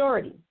the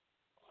majority,"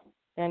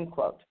 end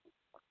quote.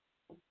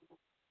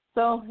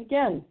 So,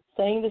 again,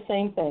 saying the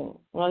same thing.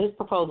 Well, his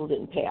proposal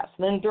didn't pass.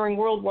 And then during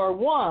World War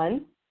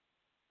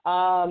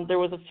I, there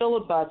was a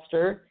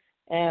filibuster,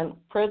 and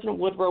President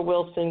Woodrow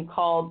Wilson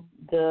called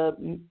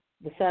the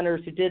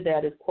senators who did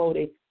that as, quote,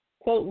 a,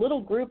 quote, little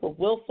group of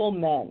willful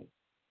men.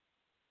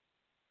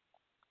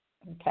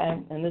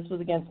 Okay, and this was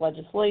against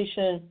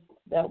legislation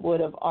that would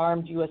have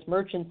armed U.S.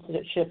 merchant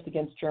ships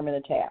against German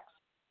attacks.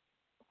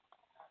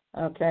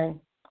 Okay,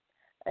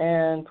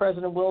 and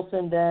President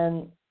Wilson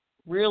then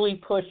really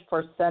pushed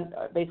for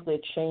basically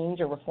a change,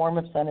 a reform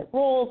of Senate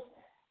rules.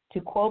 To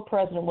quote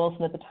President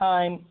Wilson at the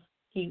time,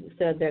 he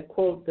said that,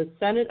 quote, "The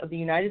Senate of the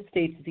United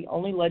States is the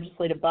only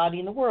legislative body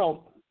in the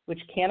world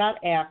which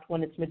cannot act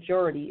when its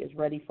majority is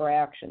ready for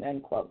action,"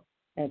 end quote.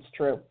 And it's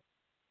true.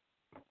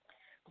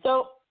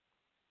 So,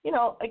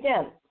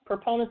 again,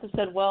 proponents have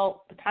said,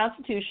 well, the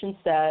Constitution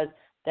says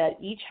that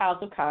each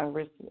House of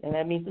Congress, and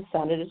that means the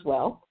Senate as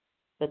well,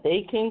 that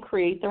they can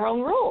create their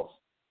own rules.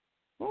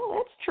 Well,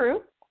 that's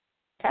true.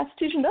 The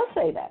Constitution does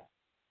say that.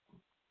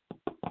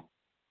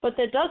 But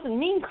that doesn't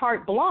mean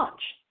carte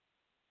blanche.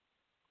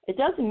 It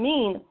doesn't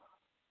mean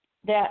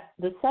that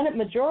the Senate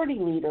Majority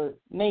Leader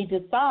may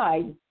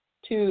decide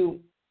to,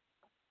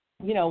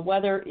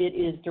 whether it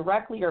is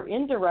directly or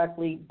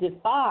indirectly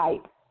defy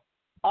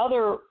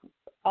other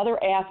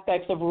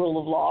aspects of rule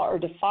of law or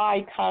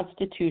defy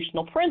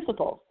constitutional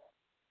principles.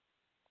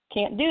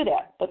 Can't do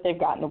that, but they've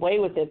gotten away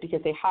with it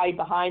because they hide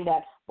behind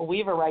that, well, we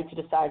have a right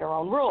to decide our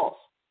own rules.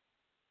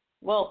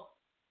 Well,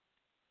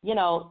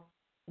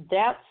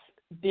 that's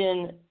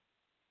been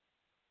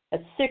a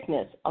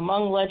sickness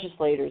among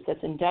legislators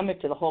that's endemic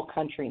to the whole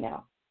country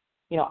now.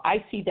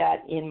 I see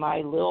that in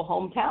my little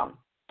hometown.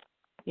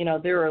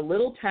 There are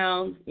little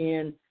towns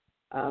in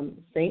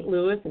St.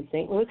 Louis and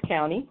St. Louis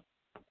County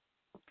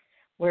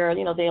where,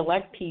 they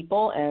elect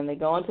people and they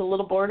go into a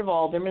little board of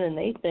aldermen and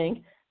they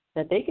think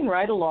that they can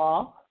write a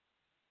law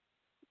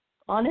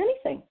on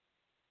anything.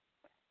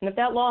 And if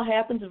that law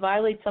happens to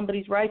violate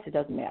somebody's rights, it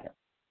doesn't matter.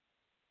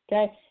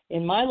 Okay?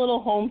 In my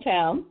little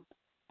hometown,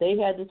 they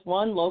had this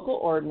one local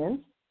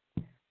ordinance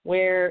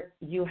where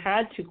you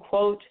had to,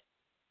 quote,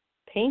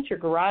 paint your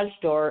garage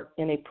door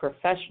in a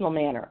professional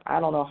manner. I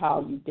don't know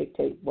how you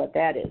dictate what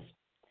that is.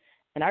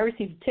 And I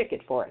received a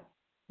ticket for it.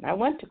 And I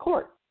went to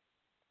court.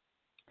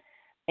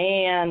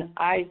 And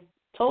I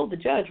told the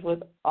judge,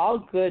 with all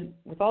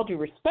due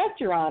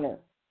respect, Your Honor,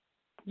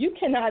 you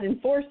cannot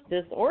enforce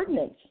this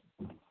ordinance.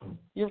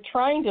 You're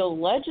trying to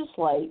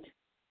legislate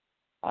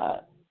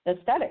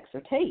aesthetics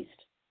or taste.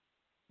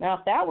 Now,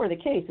 if that were the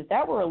case, if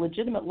that were a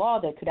legitimate law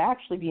that could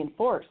actually be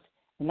enforced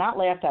and not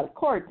laughed out of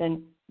court,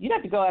 then you'd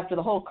have to go after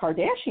the whole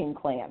Kardashian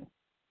clan.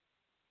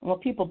 Well,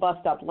 people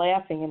bust up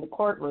laughing in the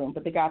courtroom,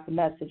 but they got the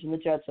message, and the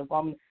judge said,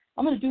 well,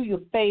 I'm going to do you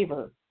a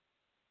favor.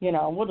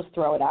 we'll just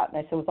throw it out. And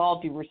I said, with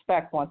all due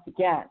respect, once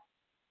again,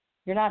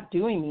 you're not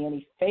doing me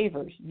any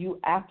favors. You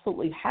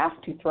absolutely have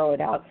to throw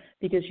it out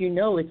because you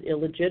know it's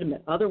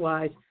illegitimate.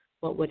 Otherwise,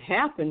 what would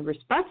happen,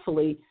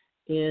 respectfully,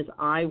 is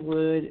I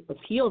would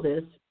appeal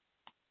this,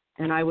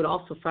 and I would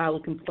also file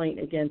a complaint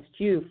against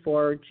you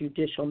for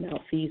judicial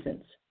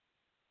malfeasance.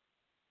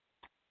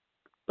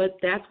 But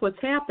that's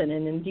what's happened,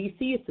 and in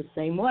D.C. it's the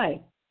same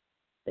way.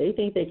 They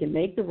think they can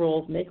make the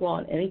rules, make law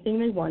on anything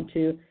they want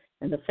to,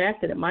 and the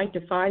fact that it might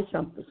defy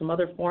some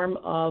other form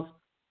of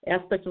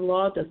aspect of the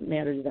law doesn't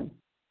matter to them.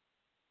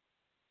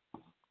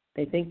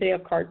 They think they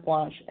have carte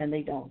blanche, and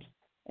they don't.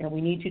 And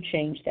we need to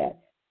change that.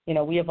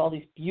 We have all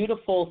these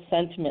beautiful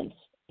sentiments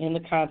in the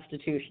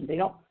Constitution.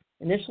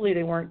 Initially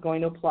they weren't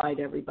going to apply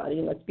to everybody,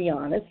 let's be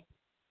honest.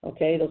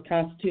 Okay, those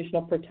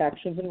constitutional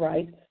protections and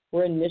rights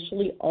were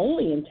initially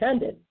only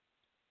intended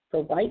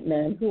for white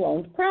men who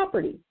owned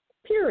property,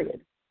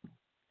 period.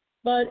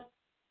 But,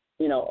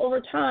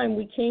 over time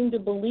we came to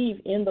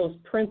believe in those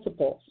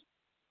principles,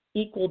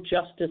 equal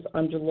justice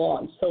under law,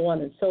 and so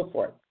on and so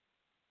forth.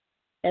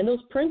 And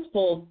those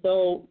principles,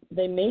 though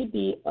they may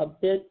be a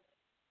bit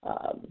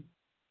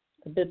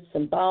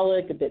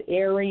symbolic, a bit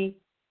airy,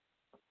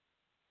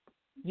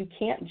 you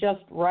can't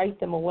just write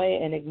them away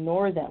and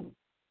ignore them.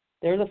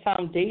 They're the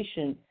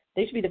foundation.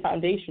 They should be the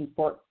foundation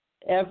for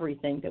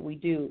everything that we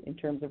do in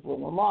terms of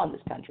rule of law in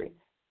this country.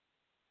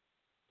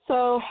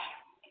 So,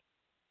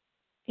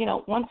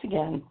 once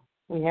again,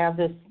 we have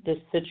this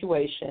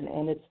situation,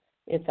 and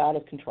it's out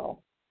of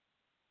control.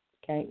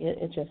 Okay,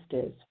 it just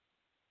is.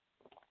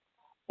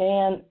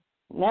 And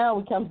now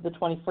we come to the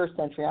 21st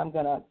century. I'm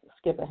going to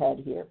skip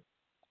ahead here.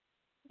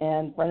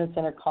 And Brennan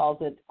Center calls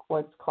it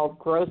what's called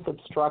gross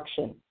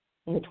obstruction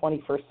in the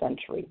 21st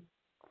century.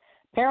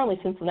 Apparently,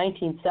 since the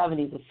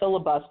 1970s, the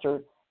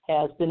filibuster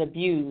has been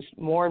abused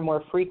more and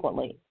more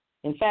frequently.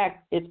 In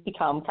fact, it's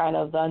become kind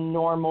of the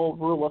normal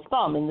rule of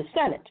thumb in the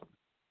Senate.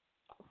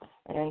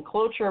 And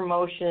cloture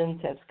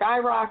motions have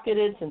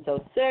skyrocketed since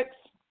 2006.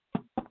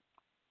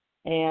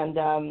 And,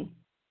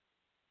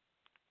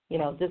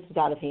 this is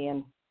out of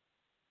hand.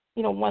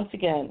 Once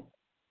again,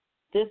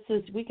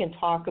 we can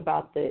talk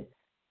about the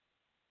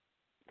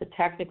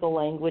technical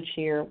language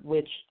here,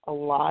 which a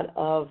lot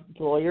of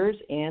lawyers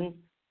and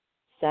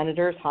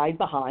senators hide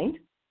behind.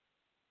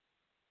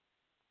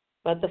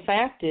 But the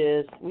fact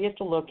is, we have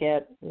to look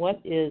at what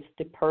is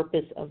the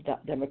purpose of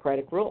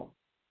democratic rule.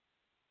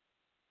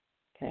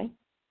 Okay?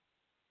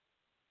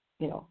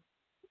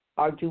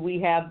 Do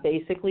we have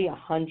basically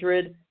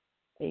 100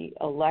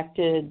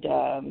 elected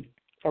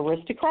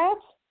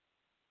aristocrats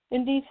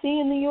in D.C.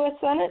 in the U.S.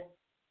 Senate?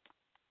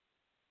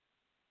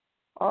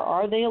 Or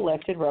are they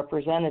elected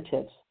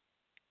representatives?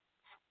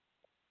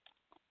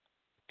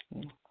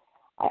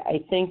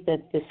 I think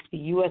that the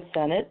U.S.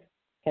 Senate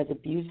has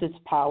abused its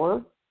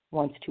power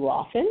once too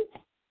often,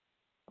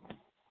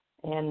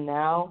 and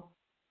now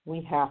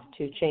we have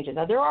to change it.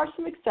 Now, there are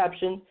some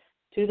exceptions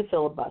to the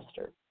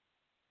filibuster,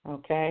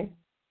 okay?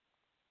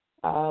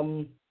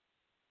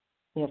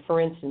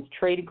 For instance,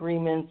 trade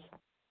agreements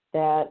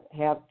that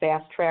have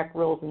fast-track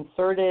rules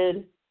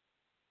inserted,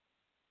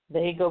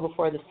 they go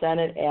before the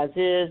Senate as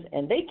is,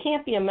 and they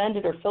can't be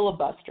amended or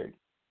filibustered.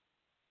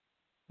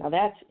 Now,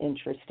 that's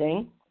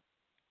interesting.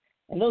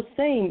 And those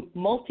same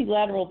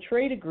multilateral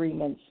trade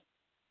agreements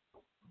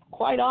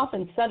quite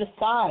often set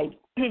aside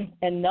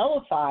and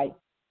nullify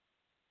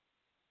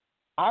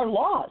our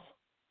laws.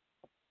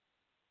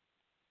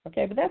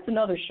 Okay, but that's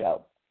another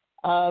show.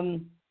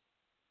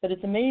 But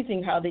it's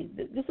amazing how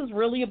this is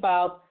really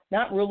about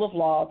not rule of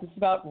law, this is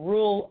about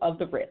rule of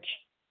the rich.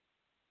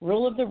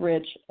 Rule of the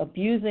rich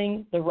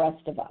abusing the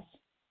rest of us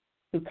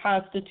who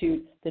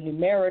constitute the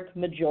numeric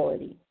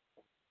majority.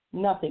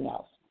 Nothing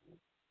else.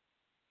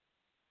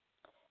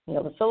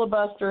 The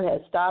filibuster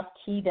has stopped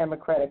key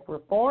democratic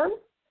reform.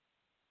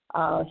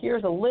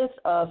 Here's a list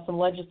of some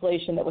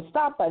legislation that was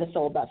stopped by the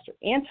filibuster.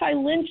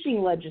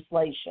 Anti-lynching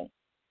legislation.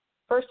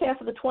 First half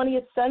of the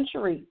 20th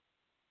century,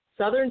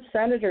 Southern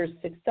senators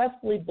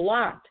successfully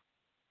blocked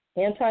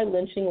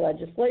anti-lynching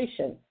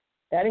legislation.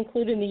 That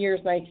included in the years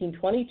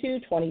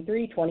 1922,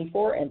 23,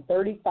 24, and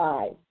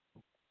 35.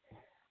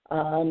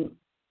 The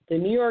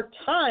New York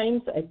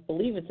Times, I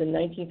believe it's in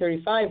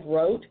 1935,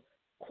 wrote,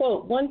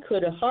 quote, "One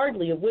could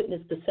hardly have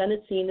witnessed the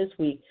Senate scene this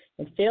week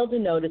and failed to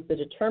notice the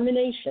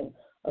determination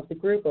of the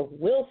group of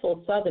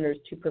willful Southerners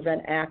to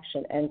prevent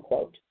action," end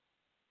quote.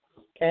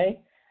 Okay?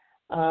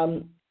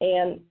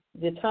 And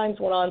the Times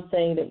went on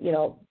saying that,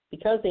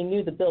 because they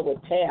knew the bill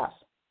would pass,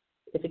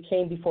 if it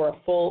came before a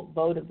full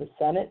vote of the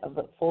Senate, of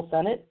the full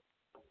Senate,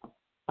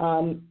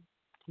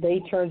 they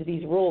turned to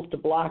these rules to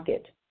block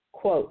it.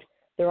 Quote,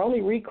 "Their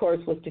only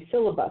recourse was to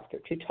filibuster,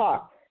 to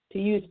talk, to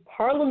use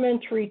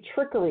parliamentary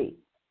trickery,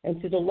 and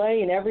to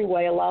delay in every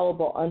way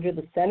allowable under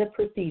the Senate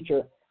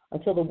procedure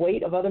until the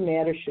weight of other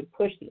matters should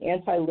push the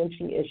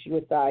anti-lynching issue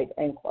aside,"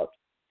 end quote.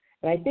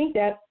 And I think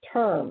that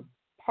term,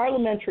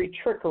 parliamentary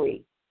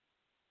trickery,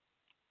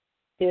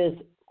 is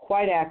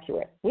quite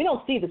accurate. We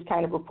don't see this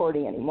kind of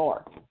reporting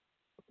anymore.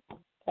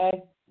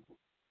 Okay?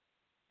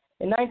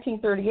 In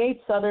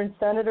 1938, Southern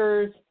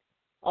senators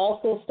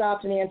also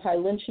stopped an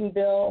anti-lynching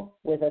bill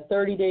with a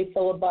 30-day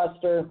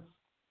filibuster.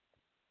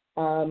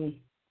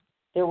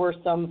 There were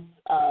some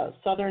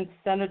Southern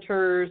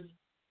senators,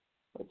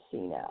 let's see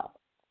now,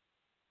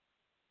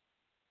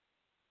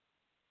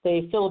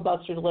 they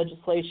filibustered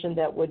legislation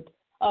that would,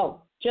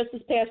 just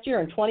this past year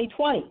in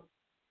 2020,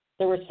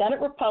 there were Senate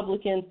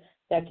Republicans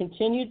that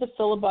continued the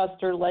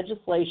filibuster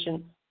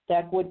legislation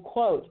that would,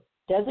 quote,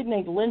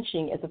 designate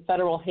lynching as a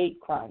federal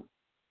hate crime,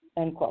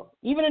 end quote.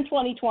 Even in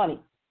 2020.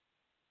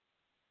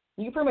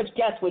 You can pretty much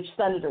guess which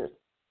senators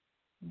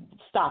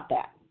stopped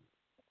that.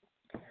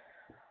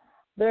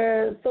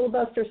 The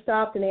filibuster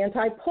stopped an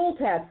anti-poll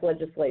tax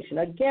legislation,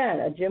 again,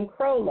 a Jim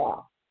Crow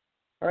law.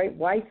 All right,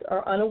 whites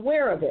are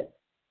unaware of it.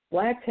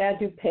 Blacks had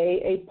to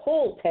pay a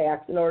poll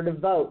tax in order to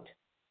vote.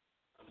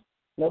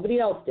 Nobody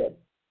else did.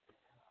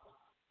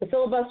 The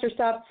filibuster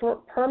stopped for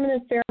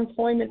Permanent Fair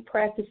Employment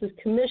Practices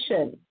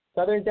Commission.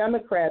 Southern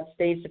Democrats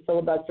staged a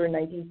filibuster in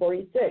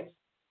 1946.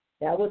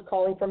 That was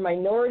calling for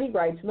minority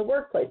rights in the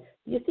workplace.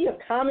 You see a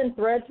common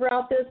thread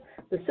throughout this?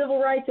 The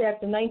Civil Rights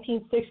Act of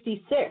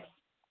 1966.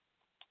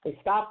 They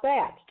stopped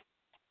that.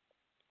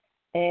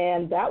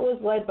 And that was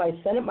led by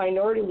Senate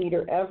Minority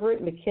Leader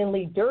Everett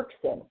McKinley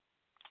Dirksen.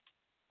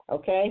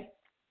 Okay?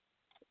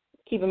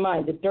 Keep in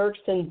mind, the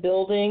Dirksen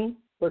building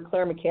where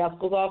Claire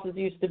McCaskill's office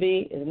used to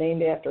be is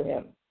named after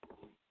him.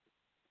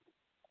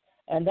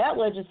 And that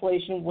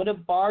legislation would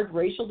have barred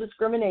racial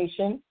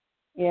discrimination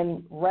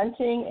in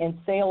renting and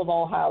sale of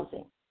all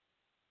housing.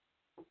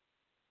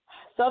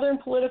 Southern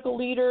political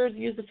leaders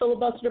used the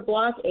filibuster to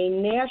block a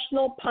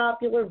national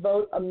popular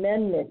vote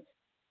amendment.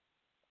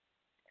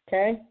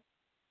 Okay?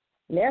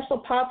 National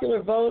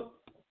popular vote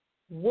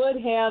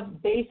would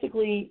have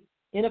basically,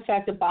 in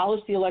effect,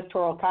 abolished the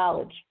Electoral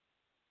College.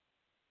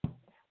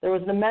 There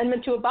was an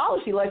amendment to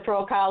abolish the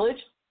Electoral College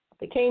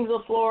that came to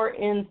the floor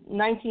in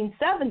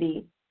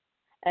 1970,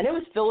 and it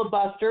was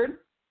filibustered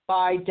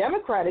by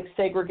Democratic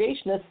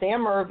segregationists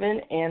Sam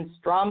Ervin and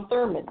Strom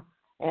Thurmond,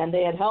 and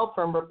they had help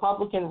from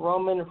Republican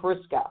Roman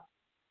Hruska.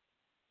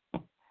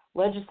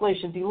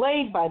 Legislation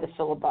delayed by the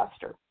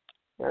filibuster.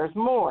 There's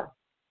more.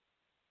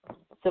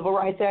 Civil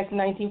Rights Act of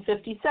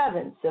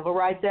 1957, Civil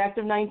Rights Act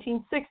of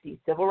 1960,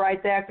 Civil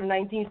Rights Act of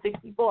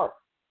 1964.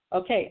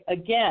 Okay,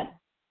 again,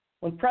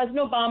 when President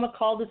Obama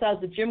called this as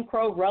a Jim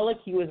Crow relic,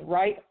 he was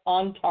right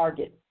on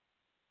target.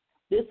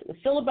 This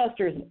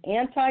filibuster is an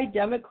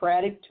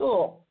anti-democratic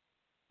tool.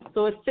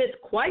 So it fits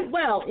quite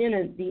well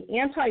in the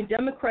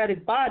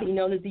anti-democratic body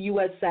known as the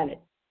U.S.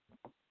 Senate.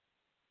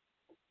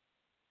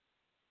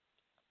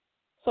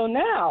 So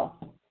now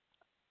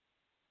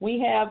we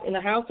have in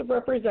the House of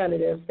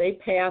Representatives, they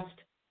passed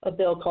a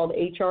bill called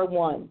H.R.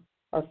 1,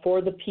 or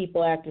For the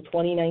People Act of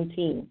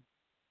 2019.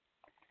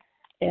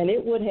 And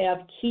it would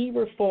have key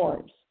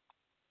reforms.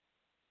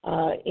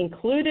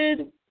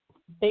 Included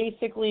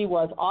basically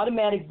was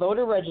automatic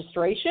voter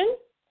registration,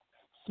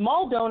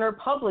 small donor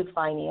public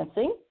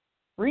financing,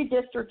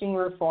 redistricting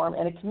reform,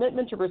 and a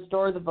commitment to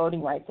restore the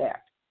Voting Rights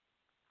Act.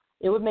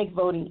 It would make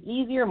voting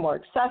easier, more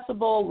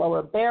accessible,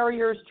 lower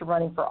barriers to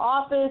running for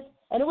office,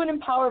 and it would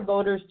empower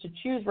voters to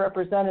choose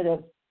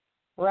representatives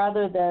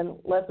rather than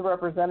let the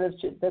representatives,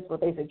 that's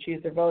what they say,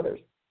 choose their voters.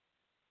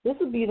 This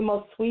would be the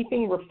most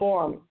sweeping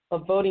reform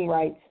of voting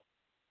rights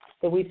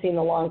that we've seen in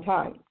a long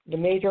time. The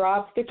major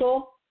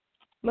obstacle,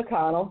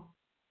 McConnell.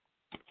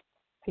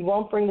 He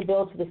won't bring the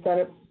bill to the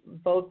Senate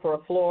vote for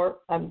a floor.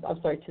 To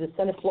the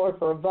Senate floor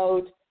for a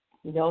vote.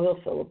 You know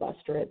he'll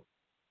filibuster it.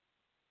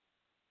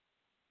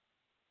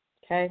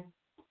 Okay.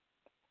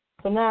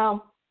 So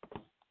now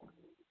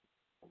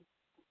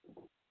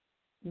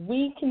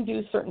we can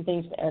do certain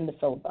things to end the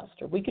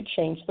filibuster. We could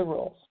change the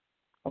rules.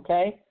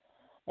 Okay.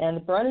 And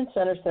the Brennan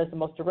Center says the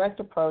most direct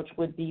approach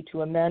would be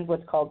to amend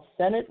what's called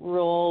Senate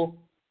Rule.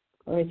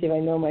 Let me see if I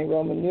know my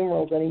Roman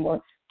numerals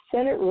anymore.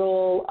 Senate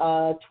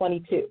Rule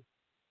 22.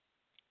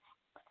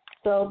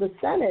 So the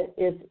Senate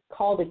is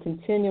called a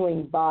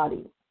continuing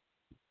body.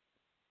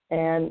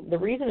 And the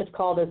reason it's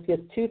called is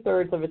because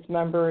 2/3 of its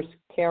members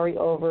carry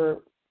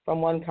over from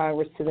one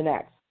Congress to the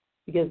next,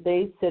 because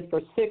they sit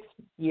for 6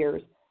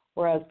 years,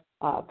 whereas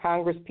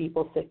Congress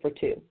people sit for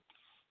 2.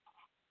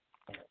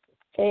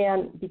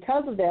 And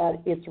because of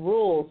that, its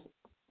rules,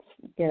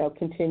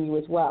 continue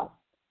as well.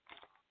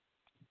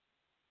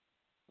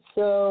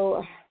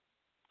 So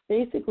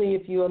basically,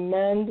 if you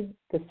amend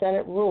the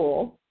Senate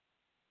rule,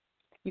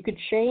 you could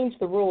change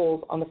the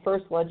rules on the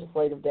first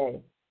legislative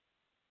day,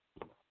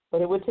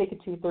 but it would take a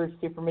 2/3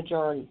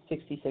 supermajority,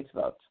 66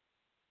 votes.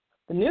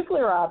 The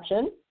nuclear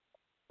option,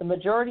 the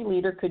majority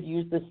leader could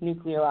use this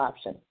nuclear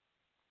option.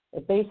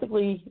 It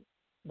basically,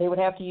 they would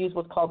have to use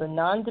what's called a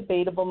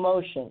non-debatable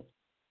motion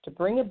to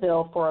bring a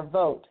bill for a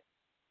vote,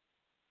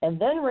 and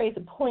then raise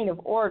a point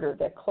of order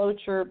that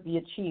cloture be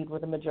achieved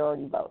with a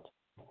majority vote.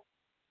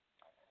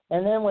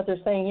 And then what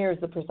they're saying here is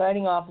the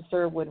presiding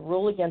officer would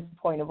rule against the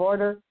point of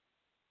order,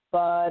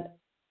 but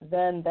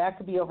then that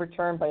could be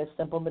overturned by a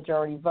simple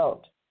majority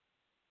vote.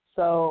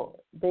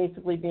 So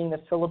basically being the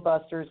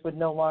filibusters would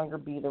no longer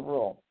be the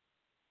rule.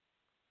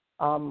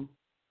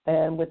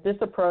 And with this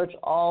approach,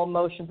 all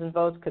motions and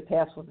votes could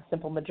pass with a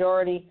simple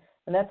majority,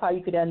 and that's how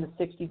you could end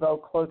the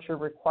 60-vote cloture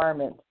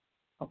requirement,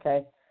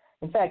 okay?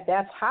 In fact,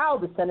 that's how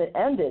the Senate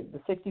ended the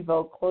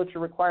 60-vote cloture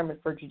requirement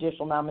for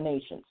judicial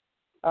nominations.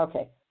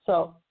 Okay,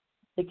 so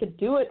they could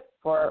do it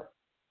for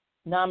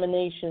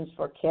nominations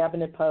for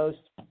cabinet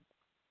posts,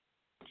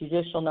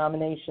 judicial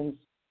nominations.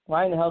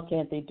 Why in the hell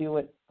can't they do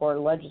it for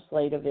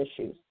legislative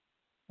issues?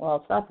 Well,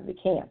 it's not that they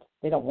can't.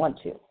 They don't want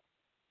to.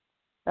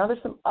 Now,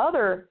 there's some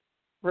other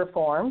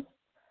reforms.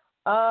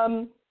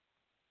 You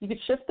could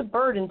shift the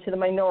burden to the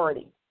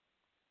minority.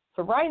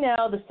 So right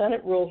now, the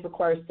Senate rules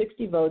require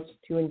 60 votes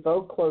to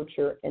invoke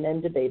cloture and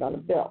end debate on a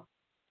bill.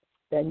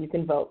 Then you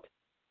can vote.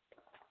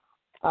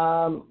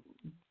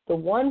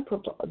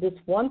 This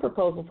one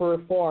proposal for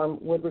reform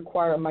would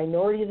require a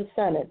minority of the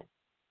Senate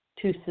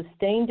to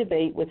sustain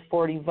debate with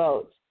 40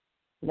 votes.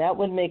 And that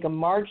would make a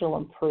marginal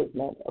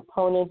improvement.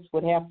 Opponents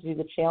would have to do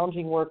the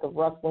challenging work of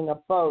rustling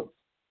up votes.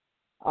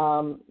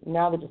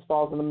 Now that just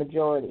falls on the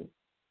majority.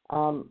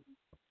 I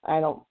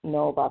don't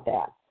know about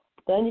that.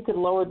 Then you could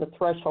lower the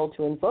threshold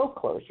to invoke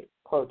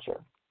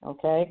cloture,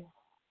 okay?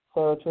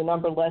 So to a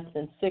number less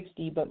than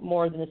 60, but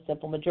more than a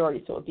simple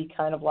majority. So it would be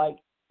kind of like,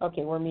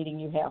 okay, we're meeting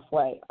you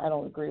halfway. I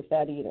don't agree with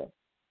that either.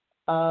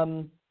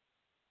 And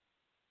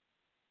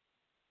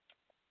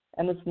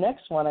this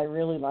next one I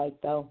really like,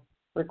 though,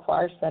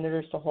 requires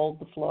senators to hold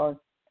the floor.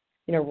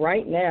 You know,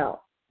 right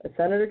now, a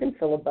senator can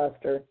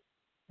filibuster.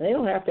 They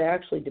don't have to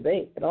actually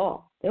debate at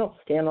all. They don't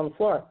stand on the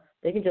floor.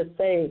 They can just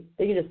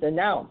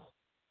announce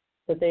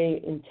that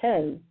they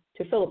intend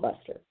to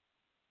filibuster.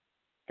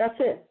 That's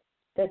it.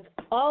 That's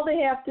all they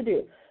have to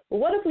do. But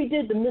what if we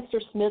did the Mr.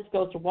 Smith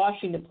Goes to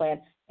Washington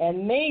plan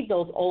and made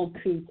those old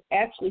coots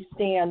actually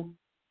stand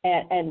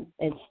and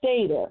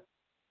stay there?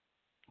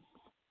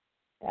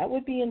 That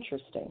would be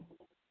interesting.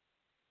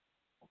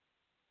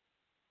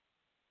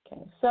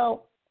 Okay,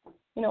 so,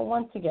 you know,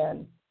 once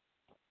again,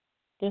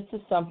 this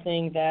is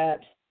something that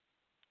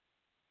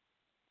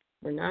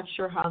we're not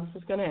sure how this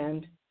is going to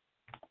end.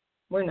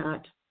 We're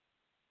not,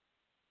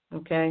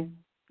 okay,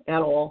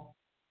 at all.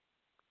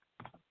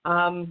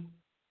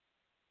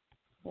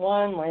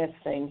 One last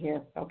thing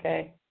here,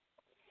 okay?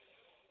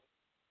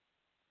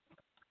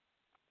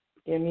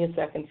 Give me a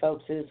second,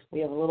 folks. We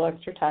have a little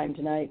extra time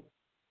tonight.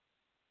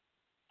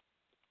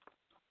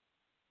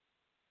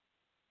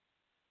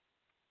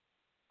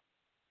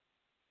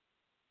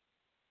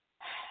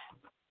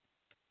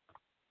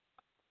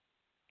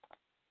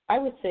 I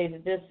would say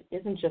that this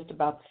isn't just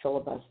about the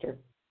filibuster.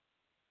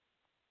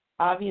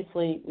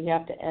 Obviously, we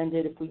have to end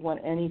it if we want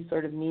any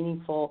sort of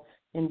meaningful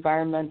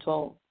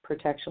environmental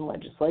protection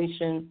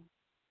legislation,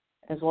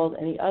 as well as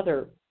any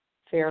other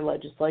fair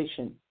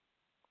legislation.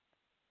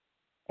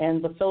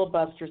 And the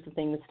filibuster is the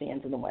thing that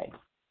stands in the way.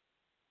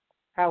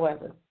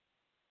 However,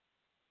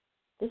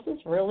 this is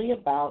really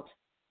about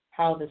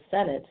how the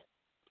Senate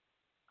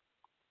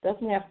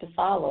doesn't have to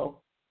follow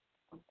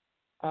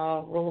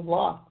rule of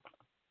law.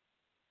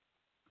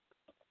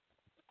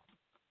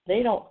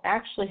 They don't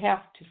actually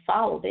have to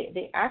follow.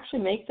 They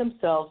actually make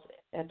themselves,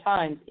 at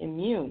times,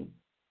 immune,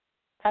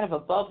 kind of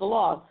above the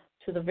law,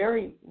 to the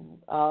very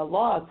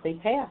laws they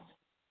pass.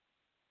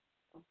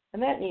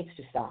 And that needs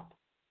to stop.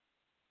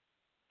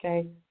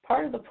 Okay?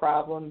 Part of the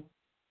problem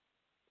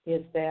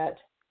is that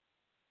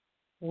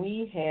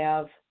we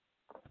have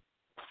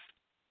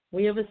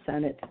a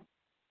Senate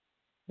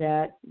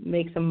that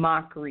makes a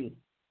mockery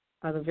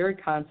of the very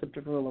concept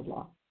of rule of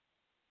law.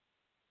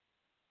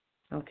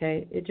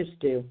 Okay? It just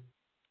do.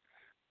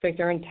 In fact,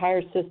 our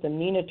entire system,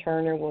 Nina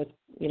Turner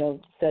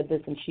said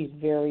this, and she's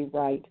very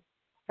right.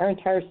 Our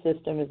entire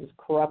system is as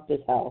corrupt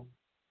as hell.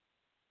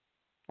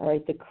 All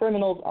right, the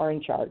criminals are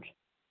in charge.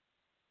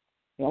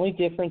 The only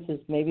difference is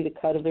maybe the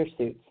cut of their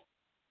suits,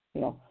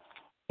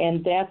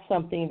 and that's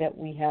something that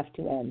we have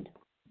to end.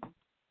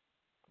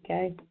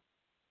 Okay?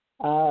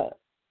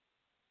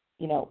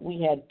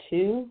 We had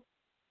two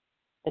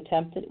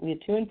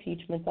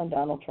impeachments on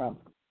Donald Trump.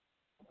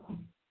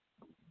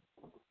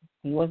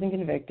 He wasn't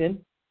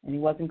convicted. And he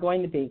wasn't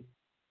going to be.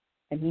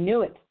 And he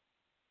knew it.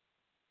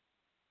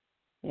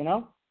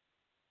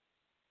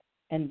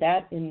 And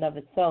that in and of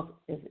itself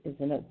is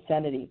an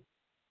obscenity.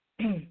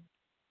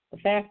 The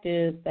fact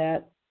is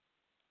that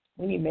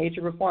we need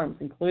major reforms,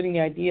 including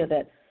the idea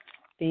that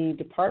the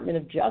Department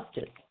of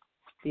Justice,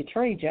 the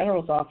Attorney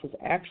General's office,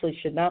 actually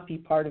should not be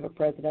part of a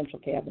presidential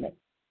cabinet.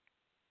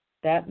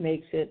 That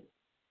makes it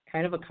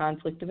kind of a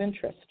conflict of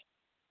interest.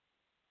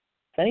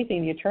 If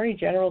anything, the Attorney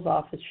General's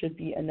office should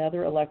be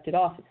another elected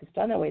office. It's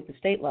done that way at the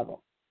state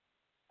level.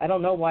 I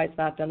don't know why it's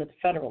not done at the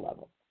federal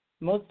level.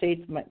 Most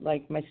states,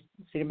 like my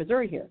state of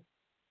Missouri here,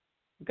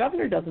 the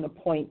governor doesn't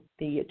appoint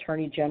the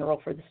Attorney General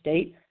for the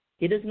state.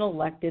 It is an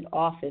elected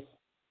office.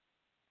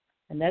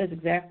 And that is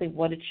exactly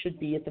what it should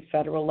be at the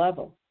federal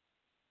level.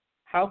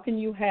 How can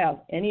you have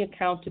any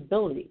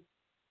accountability?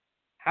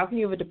 How can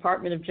you have a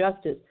Department of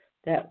Justice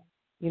that,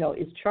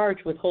 is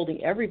charged with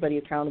holding everybody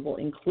accountable,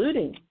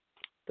 including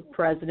the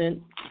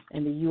president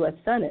and the U.S.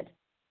 Senate,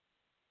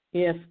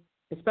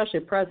 especially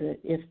the president,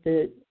 if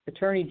the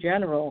attorney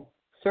general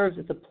serves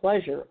at the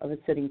pleasure of a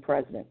sitting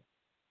president.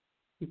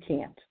 You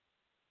can't.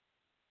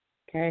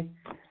 Okay?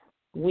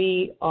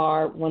 We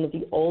are one of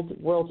the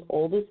world's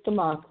oldest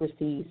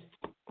democracies,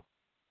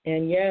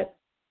 and yet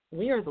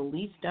we are the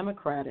least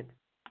democratic.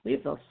 We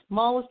have the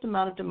smallest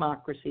amount of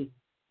democracy.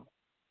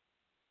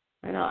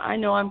 I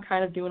know I'm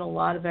kind of doing a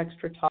lot of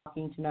extra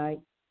talking tonight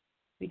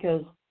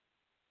because,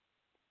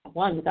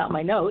 one, without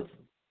my notes,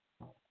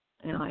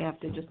 I have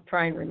to just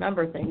try and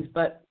remember things,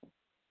 but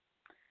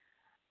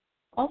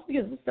also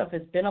because this stuff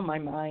has been on my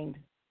mind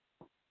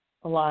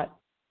a lot.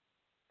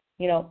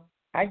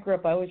 I grew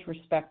up, I always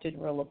respected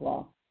rule of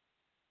law.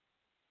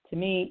 To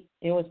me,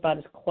 it was about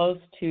as close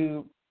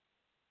to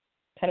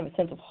kind of a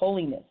sense of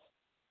holiness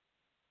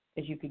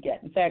as you could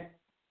get. In fact,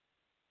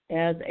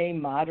 as a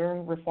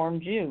modern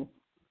Reformed Jew,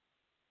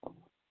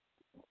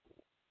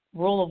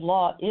 rule of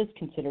law is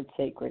considered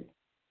sacred.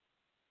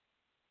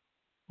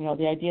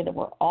 The idea that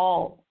we're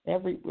all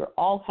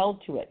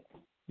held to it.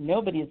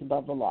 Nobody is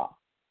above the law.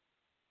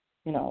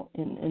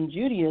 In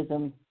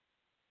Judaism,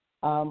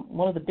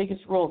 one of the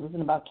biggest rules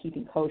isn't about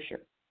keeping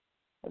kosher,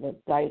 or the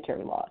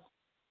dietary laws.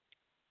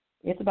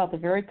 It's about the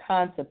very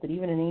concept that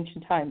even in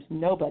ancient times,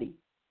 nobody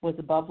was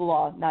above the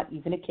law, not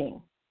even a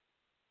king.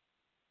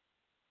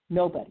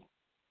 Nobody.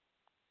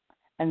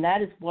 And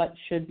that is what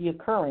should be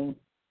occurring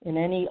in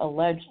any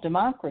alleged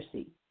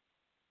democracy.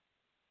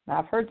 Now,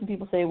 I've heard some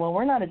people say, well,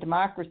 we're not a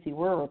democracy,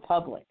 we're a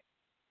republic.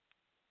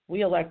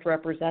 We elect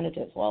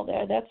representatives. Well,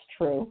 that's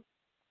true,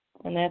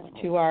 and that's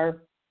to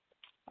our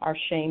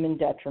shame and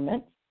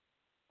detriment,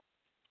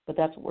 but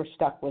that's what we're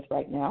stuck with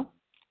right now.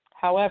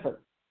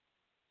 However,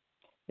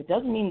 it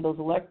doesn't mean those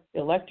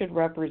elected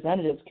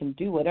representatives can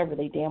do whatever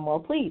they damn well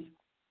please.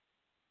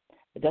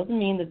 It doesn't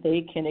mean that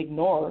they can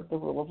ignore the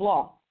rule of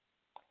law.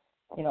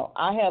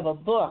 I have a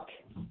book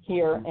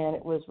here, and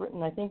it was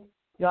written, I think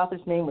the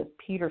author's name was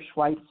Peter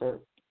Schweitzer.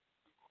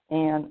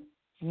 And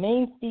the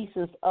main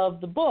thesis of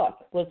the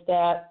book was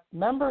that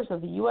members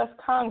of the U.S.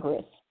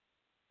 Congress,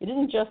 it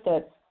isn't just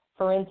that,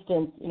 for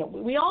instance,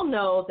 we all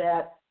know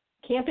that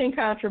campaign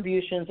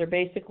contributions are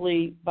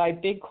basically by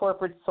big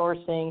corporate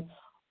sourcing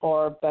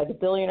or by the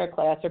billionaire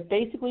class are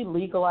basically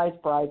legalized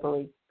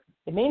bribery.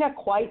 It may not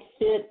quite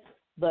fit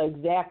the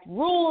exact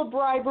rule of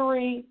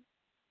bribery,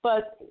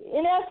 but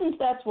in essence,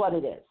 that's what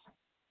it is.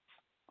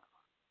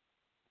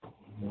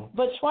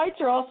 But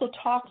Schweitzer also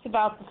talks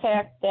about the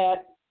fact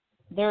that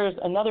there's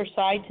another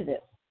side to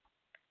this,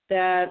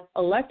 that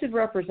elected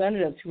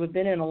representatives who have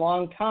been in a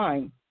long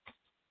time,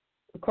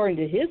 according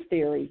to his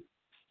theory,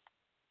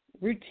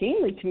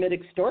 routinely commit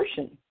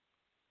extortion.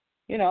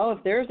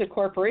 If there's a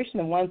corporation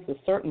that wants a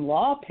certain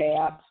law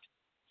passed,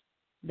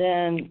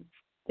 then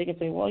they can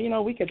say,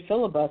 well, we could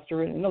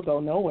filibuster it and it'll go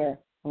nowhere,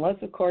 unless,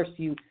 of course,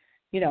 you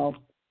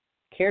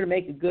care to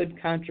make a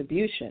good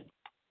contribution.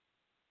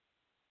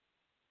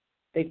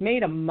 They've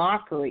made a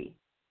mockery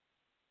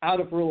out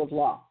of rule of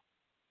law.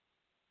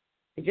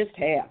 They just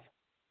have.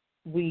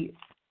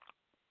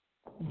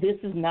 This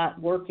is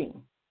not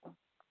working.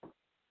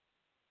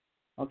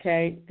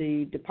 Okay?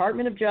 The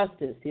Department of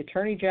Justice, the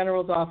Attorney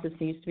General's office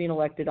needs to be an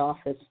elected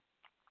office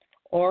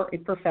or a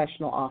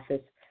professional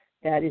office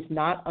that is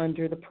not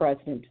under the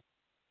president.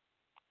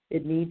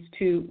 It needs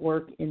to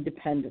work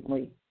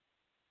independently.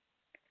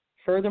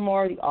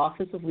 Furthermore, the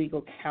Office of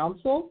Legal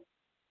Counsel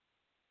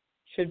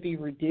should be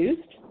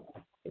reduced.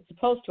 It's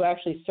supposed to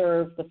actually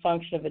serve the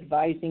function of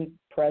advising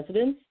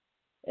presidents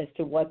as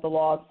to what the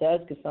law says,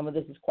 because some of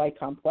this is quite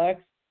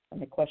complex,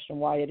 and I question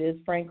why it is,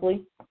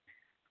 frankly.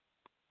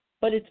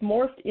 But it's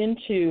morphed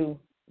into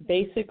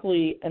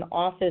basically an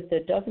office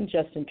that doesn't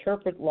just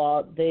interpret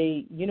law,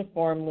 they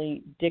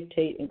uniformly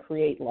dictate and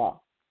create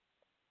law.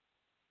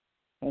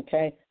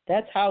 Okay?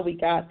 That's how we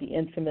got the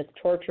infamous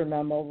torture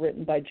memo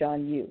written by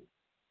John Yoo.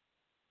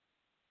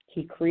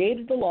 He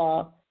created the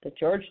law that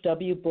George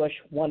W. Bush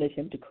wanted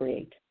him to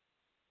create.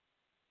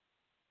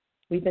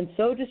 We've been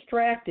so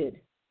distracted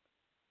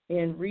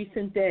in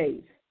recent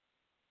days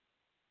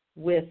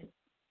with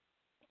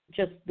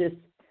just this,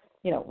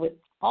 with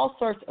all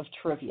sorts of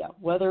trivia,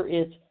 whether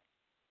it's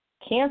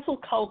cancel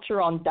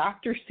culture on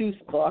Dr. Seuss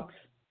books,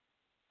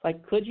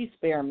 like Could You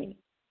Spare Me?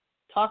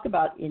 Talk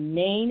about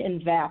inane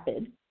and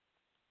vapid.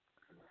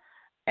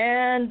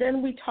 And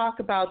then we talk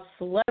about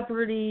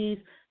celebrities.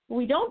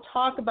 We don't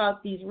talk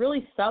about these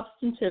really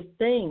substantive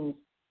things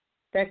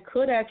that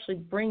could actually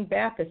bring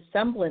back a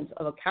semblance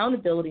of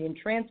accountability and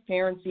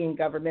transparency in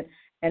government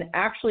and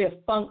actually a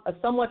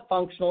somewhat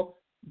functional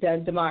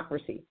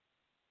democracy.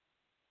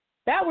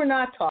 That we're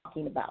not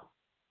talking about.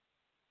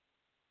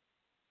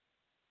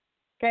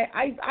 Okay,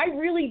 I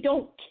really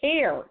don't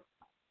care,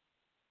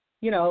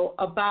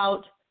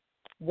 about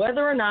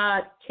whether or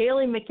not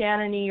Kayleigh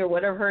McEnany or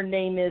whatever her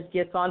name is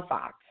gets on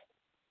Fox.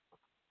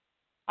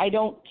 I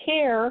don't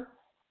care,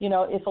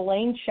 if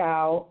Elaine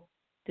Chao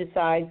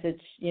decides that,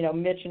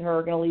 Mitch and her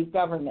are going to leave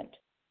government.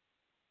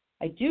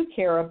 I do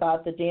care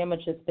about the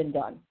damage that's been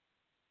done.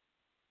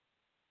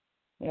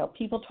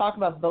 People talk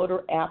about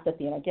voter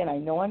apathy, and again, I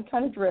know I'm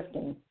kind of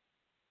drifting,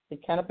 so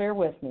kind of bear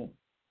with me.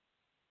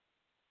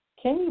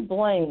 can you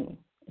blame,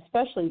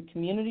 especially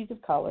communities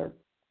of color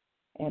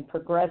and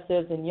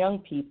progressives and young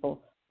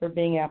people, for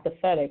being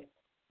apathetic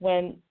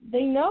when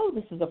they know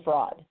this is a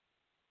fraud?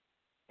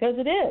 Because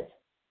it is.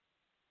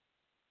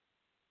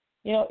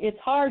 You know, it's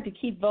hard to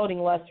keep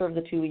voting lesser of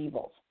the two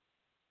evils.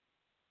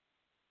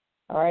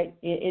 All right?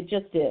 It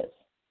just is.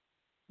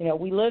 You know,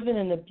 we live in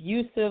an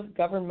abusive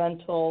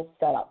governmental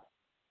setup.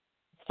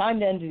 It's time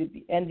to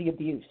end the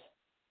abuse.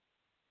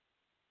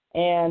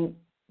 And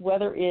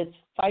whether it's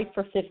fight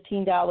for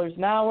 $15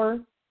 an hour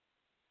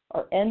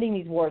or ending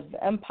these wars of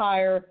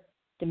empire,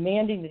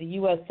 demanding that the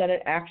U.S.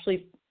 Senate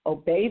actually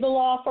obey the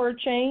law for a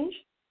change,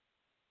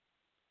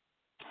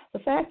 the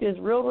fact is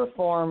real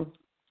reform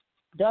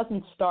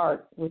doesn't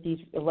start with these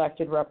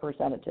elected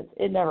representatives.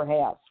 It never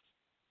has.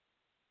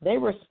 They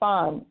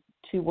respond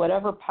to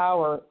whatever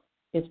power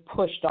is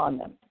pushed on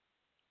them.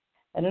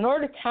 And in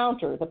order to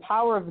counter the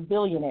power of the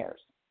billionaires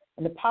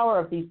and the power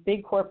of these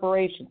big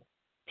corporations,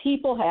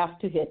 people have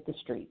to hit the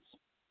streets.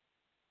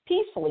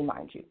 Peacefully,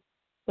 mind you,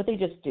 but they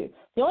just do.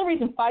 The only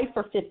reason Fight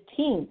for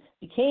 15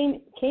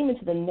 came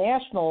into the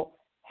national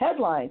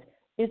headlines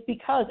is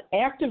because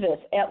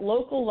activists at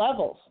local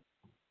levels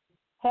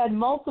had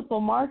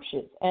multiple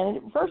marches, and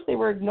at first they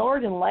were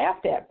ignored and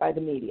laughed at by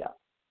the media.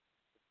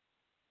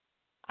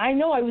 I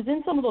know, I was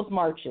in some of those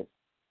marches,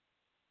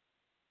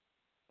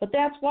 but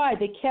that's why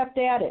they kept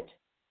at it.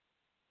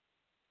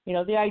 You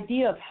know, the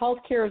idea of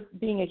healthcare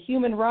being a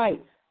human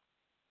right,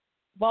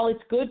 while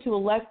it's good to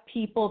elect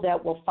people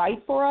that will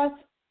fight for us,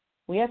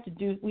 we have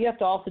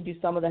to also do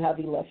some of the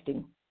heavy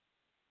lifting.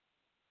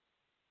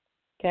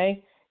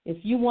 Okay? If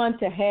you want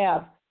to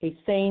have a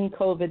sane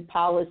COVID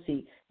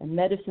policy and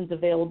medicines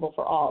available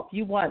for all, if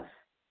you want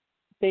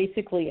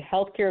basically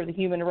healthcare as a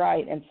human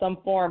right and some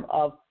form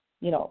of,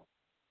 you know,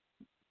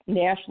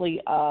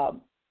 nationally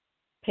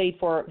paid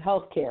for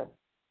healthcare,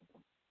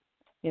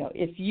 you know,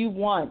 if you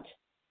want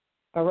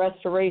a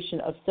restoration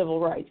of civil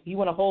rights, if you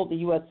want to hold the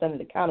U.S.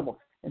 Senate accountable,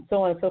 and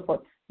so on and so forth,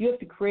 you have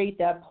to create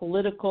that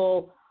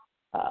political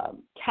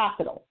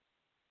capital.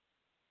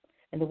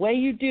 And the way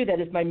you do that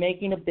is by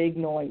making a big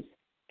noise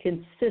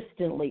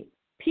consistently,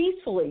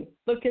 peacefully,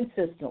 but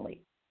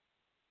consistently.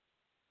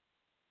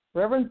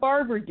 Reverend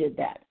Barber did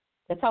that.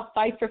 That's how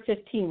Fight for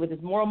 15, with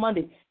his Moral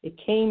Monday, it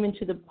came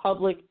into the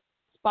public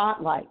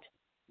spotlight.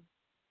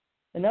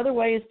 Another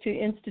way is to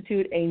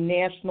institute a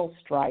national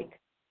strike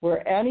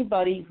where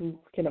anybody who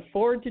can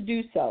afford to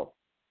do so,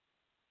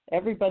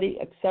 everybody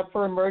except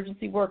for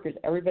emergency workers,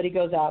 everybody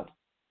goes out.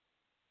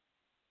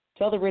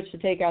 Tell the rich to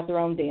take out their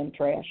own damn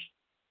trash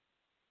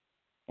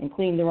and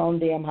clean their own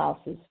damn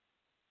houses.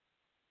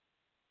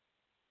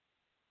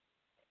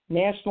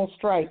 National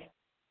strike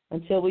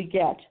until we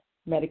get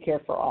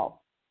Medicare for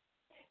all.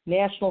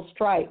 National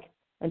strike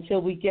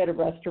until we get a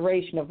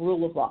restoration of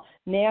rule of law.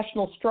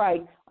 National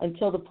strike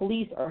until the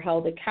police are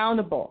held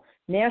accountable.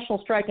 National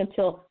strike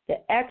until the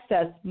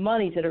excess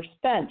monies that are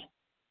spent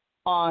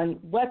on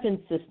weapons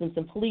systems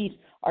and police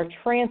are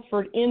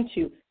transferred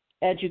into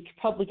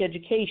public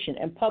education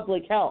and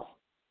public health.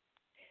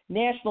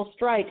 National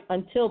strike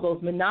until those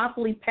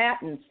monopoly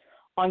patents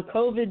on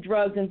COVID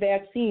drugs and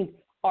vaccines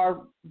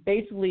are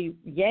basically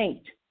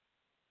yanked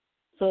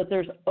so that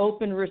there's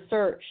open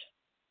research.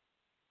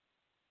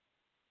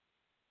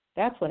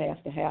 That's what has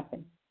to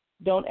happen.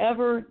 Don't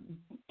ever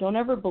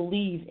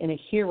believe in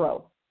a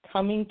hero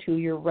coming to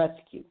your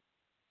rescue.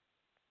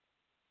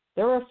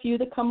 There are a few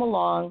that come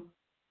along.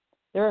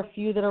 There are a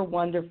few that are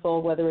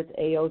wonderful, whether it's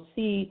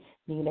AOC,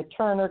 Nina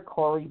Turner,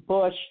 Cori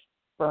Bush,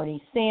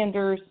 Bernie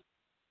Sanders,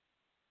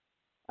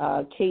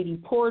 Katie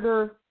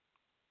Porter,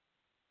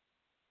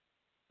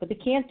 but they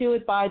can't do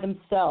it by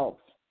themselves.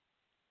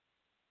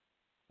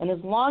 And as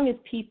long as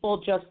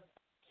people just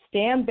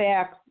stand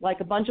back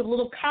like a bunch of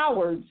little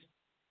cowards,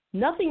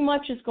 nothing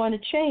much is going to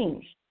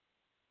change.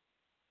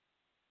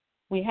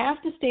 We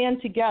have to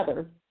stand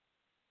together,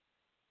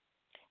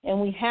 and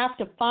we have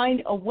to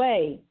find a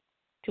way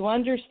to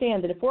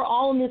understand that if we're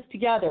all in this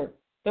together,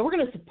 then we're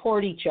going to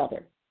support each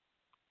other.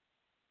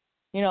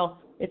 You know,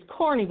 it's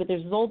corny, but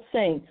there's this old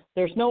saying,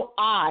 there's no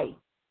I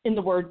in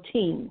the word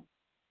team.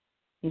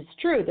 And it's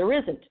true, there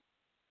isn't.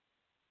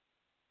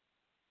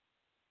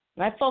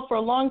 And I felt for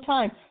a long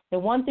time that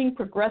one thing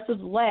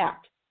progressives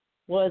lacked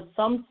was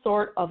some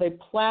sort of a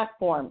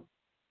platform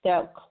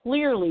that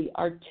clearly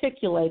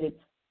articulated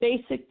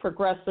basic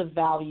progressive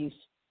values.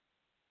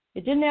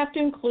 It didn't have to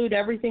include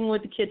everything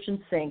with the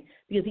kitchen sink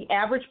because the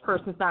average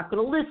person's not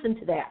going to listen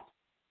to that.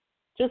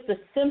 Just a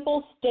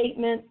simple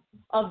statement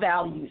of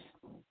values.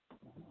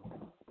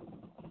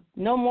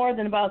 No more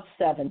than about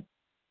 7.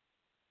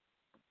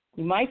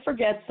 You might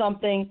forget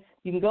something.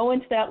 You can go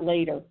into that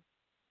later.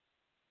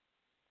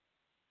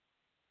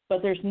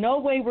 But there's no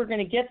way we're going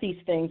to get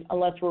these things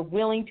unless we're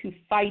willing to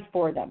fight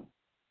for them.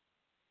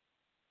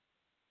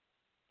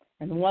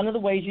 And one of the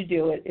ways you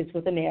do it is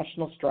with a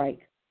national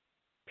strike,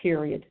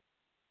 period.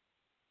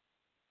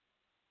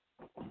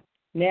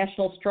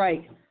 National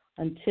strike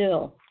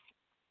until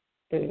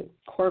the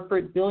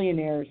corporate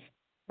billionaires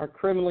are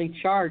criminally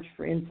charged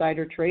for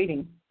insider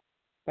trading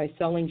by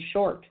selling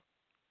short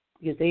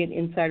because they had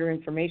insider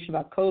information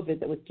about COVID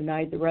that was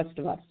denied the rest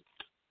of us,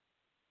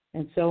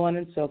 and so on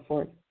and so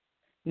forth.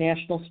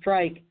 National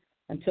strike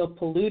until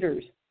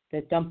polluters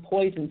that dump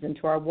poisons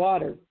into our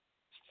water,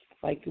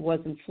 like it was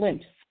in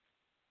Flint,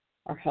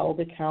 are held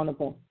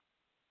accountable.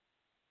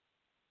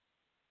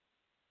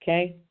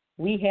 Okay?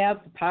 We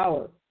have the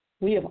power.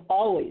 We have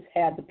always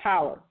had the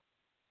power.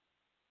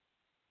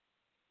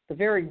 The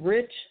very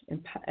rich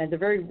and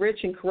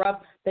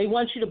corrupt, they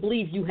want you to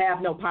believe you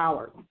have no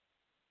power.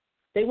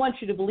 They want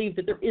you to believe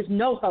that there is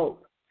no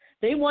hope.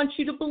 They want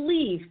you to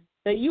believe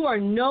that you are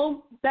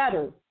no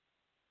better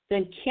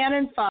than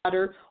cannon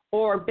fodder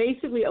or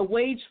basically a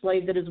wage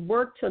slave that has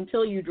worked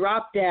until you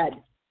drop dead.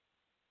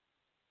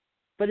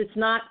 But it's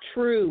not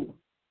true.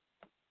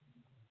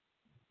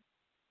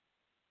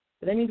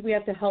 But that means we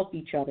have to help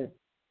each other.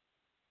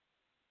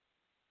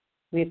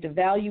 We have to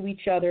value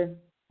each other.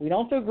 We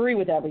don't have to agree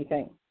with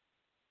everything.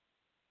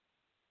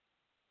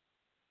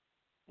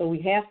 But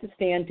we have to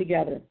stand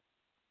together.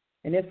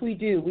 And if we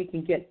do, we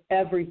can get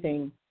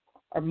everything,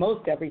 or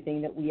most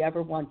everything, that we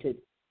ever wanted,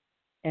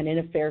 and in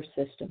a fair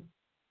system.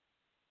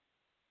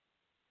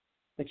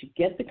 But you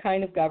get the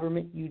kind of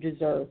government you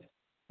deserve.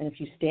 And if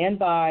you stand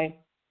by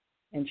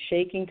and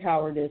shake in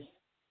cowardice,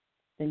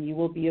 then you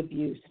will be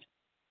abused.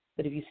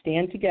 But if you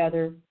stand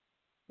together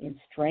in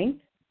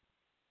strength,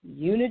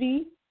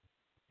 unity,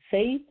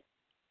 faith,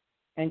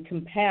 and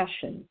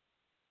compassion,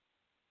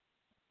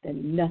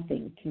 then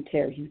nothing can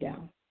tear you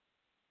down.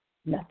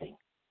 Nothing.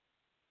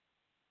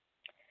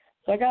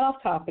 So I got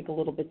off topic a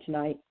little bit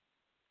tonight.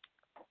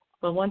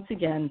 But once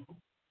again,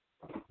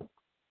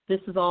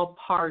 this is all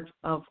part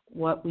of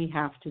what we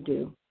have to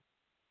do.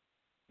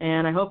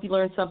 And I hope you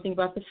learned something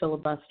about the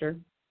filibuster.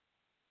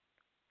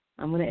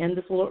 I'm going to end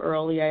this a little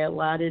early. I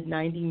allotted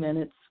 90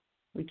 minutes.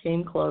 We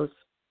came close.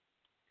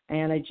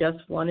 And I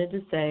just wanted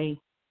to say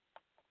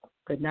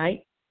good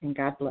night and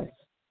God bless.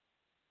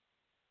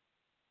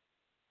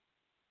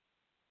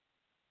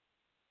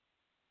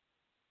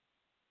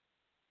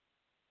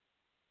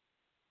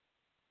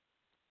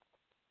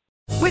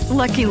 With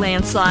Lucky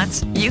Land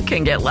Slots, you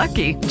can get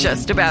lucky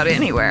just about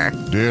anywhere.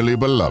 Dearly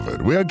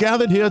beloved, we are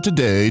gathered here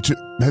today to...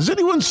 Has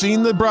anyone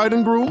seen the bride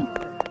and groom?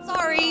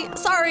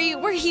 Sorry,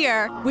 we're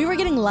here. We were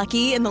getting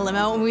lucky in the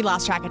limo and we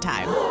lost track of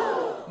time.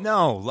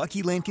 No,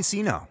 Lucky Land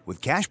Casino,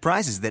 with cash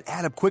prizes that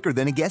add up quicker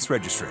than a guest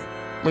registry.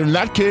 In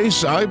that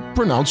case, I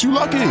pronounce you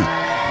lucky.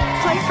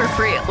 Play for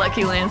free at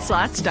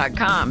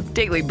LuckyLandSlots.com.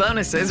 Daily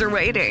bonuses are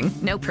waiting.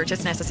 No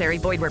purchase necessary.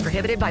 Void where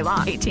prohibited by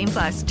law.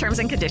 18+. Terms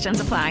and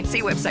conditions apply.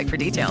 See website for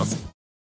details.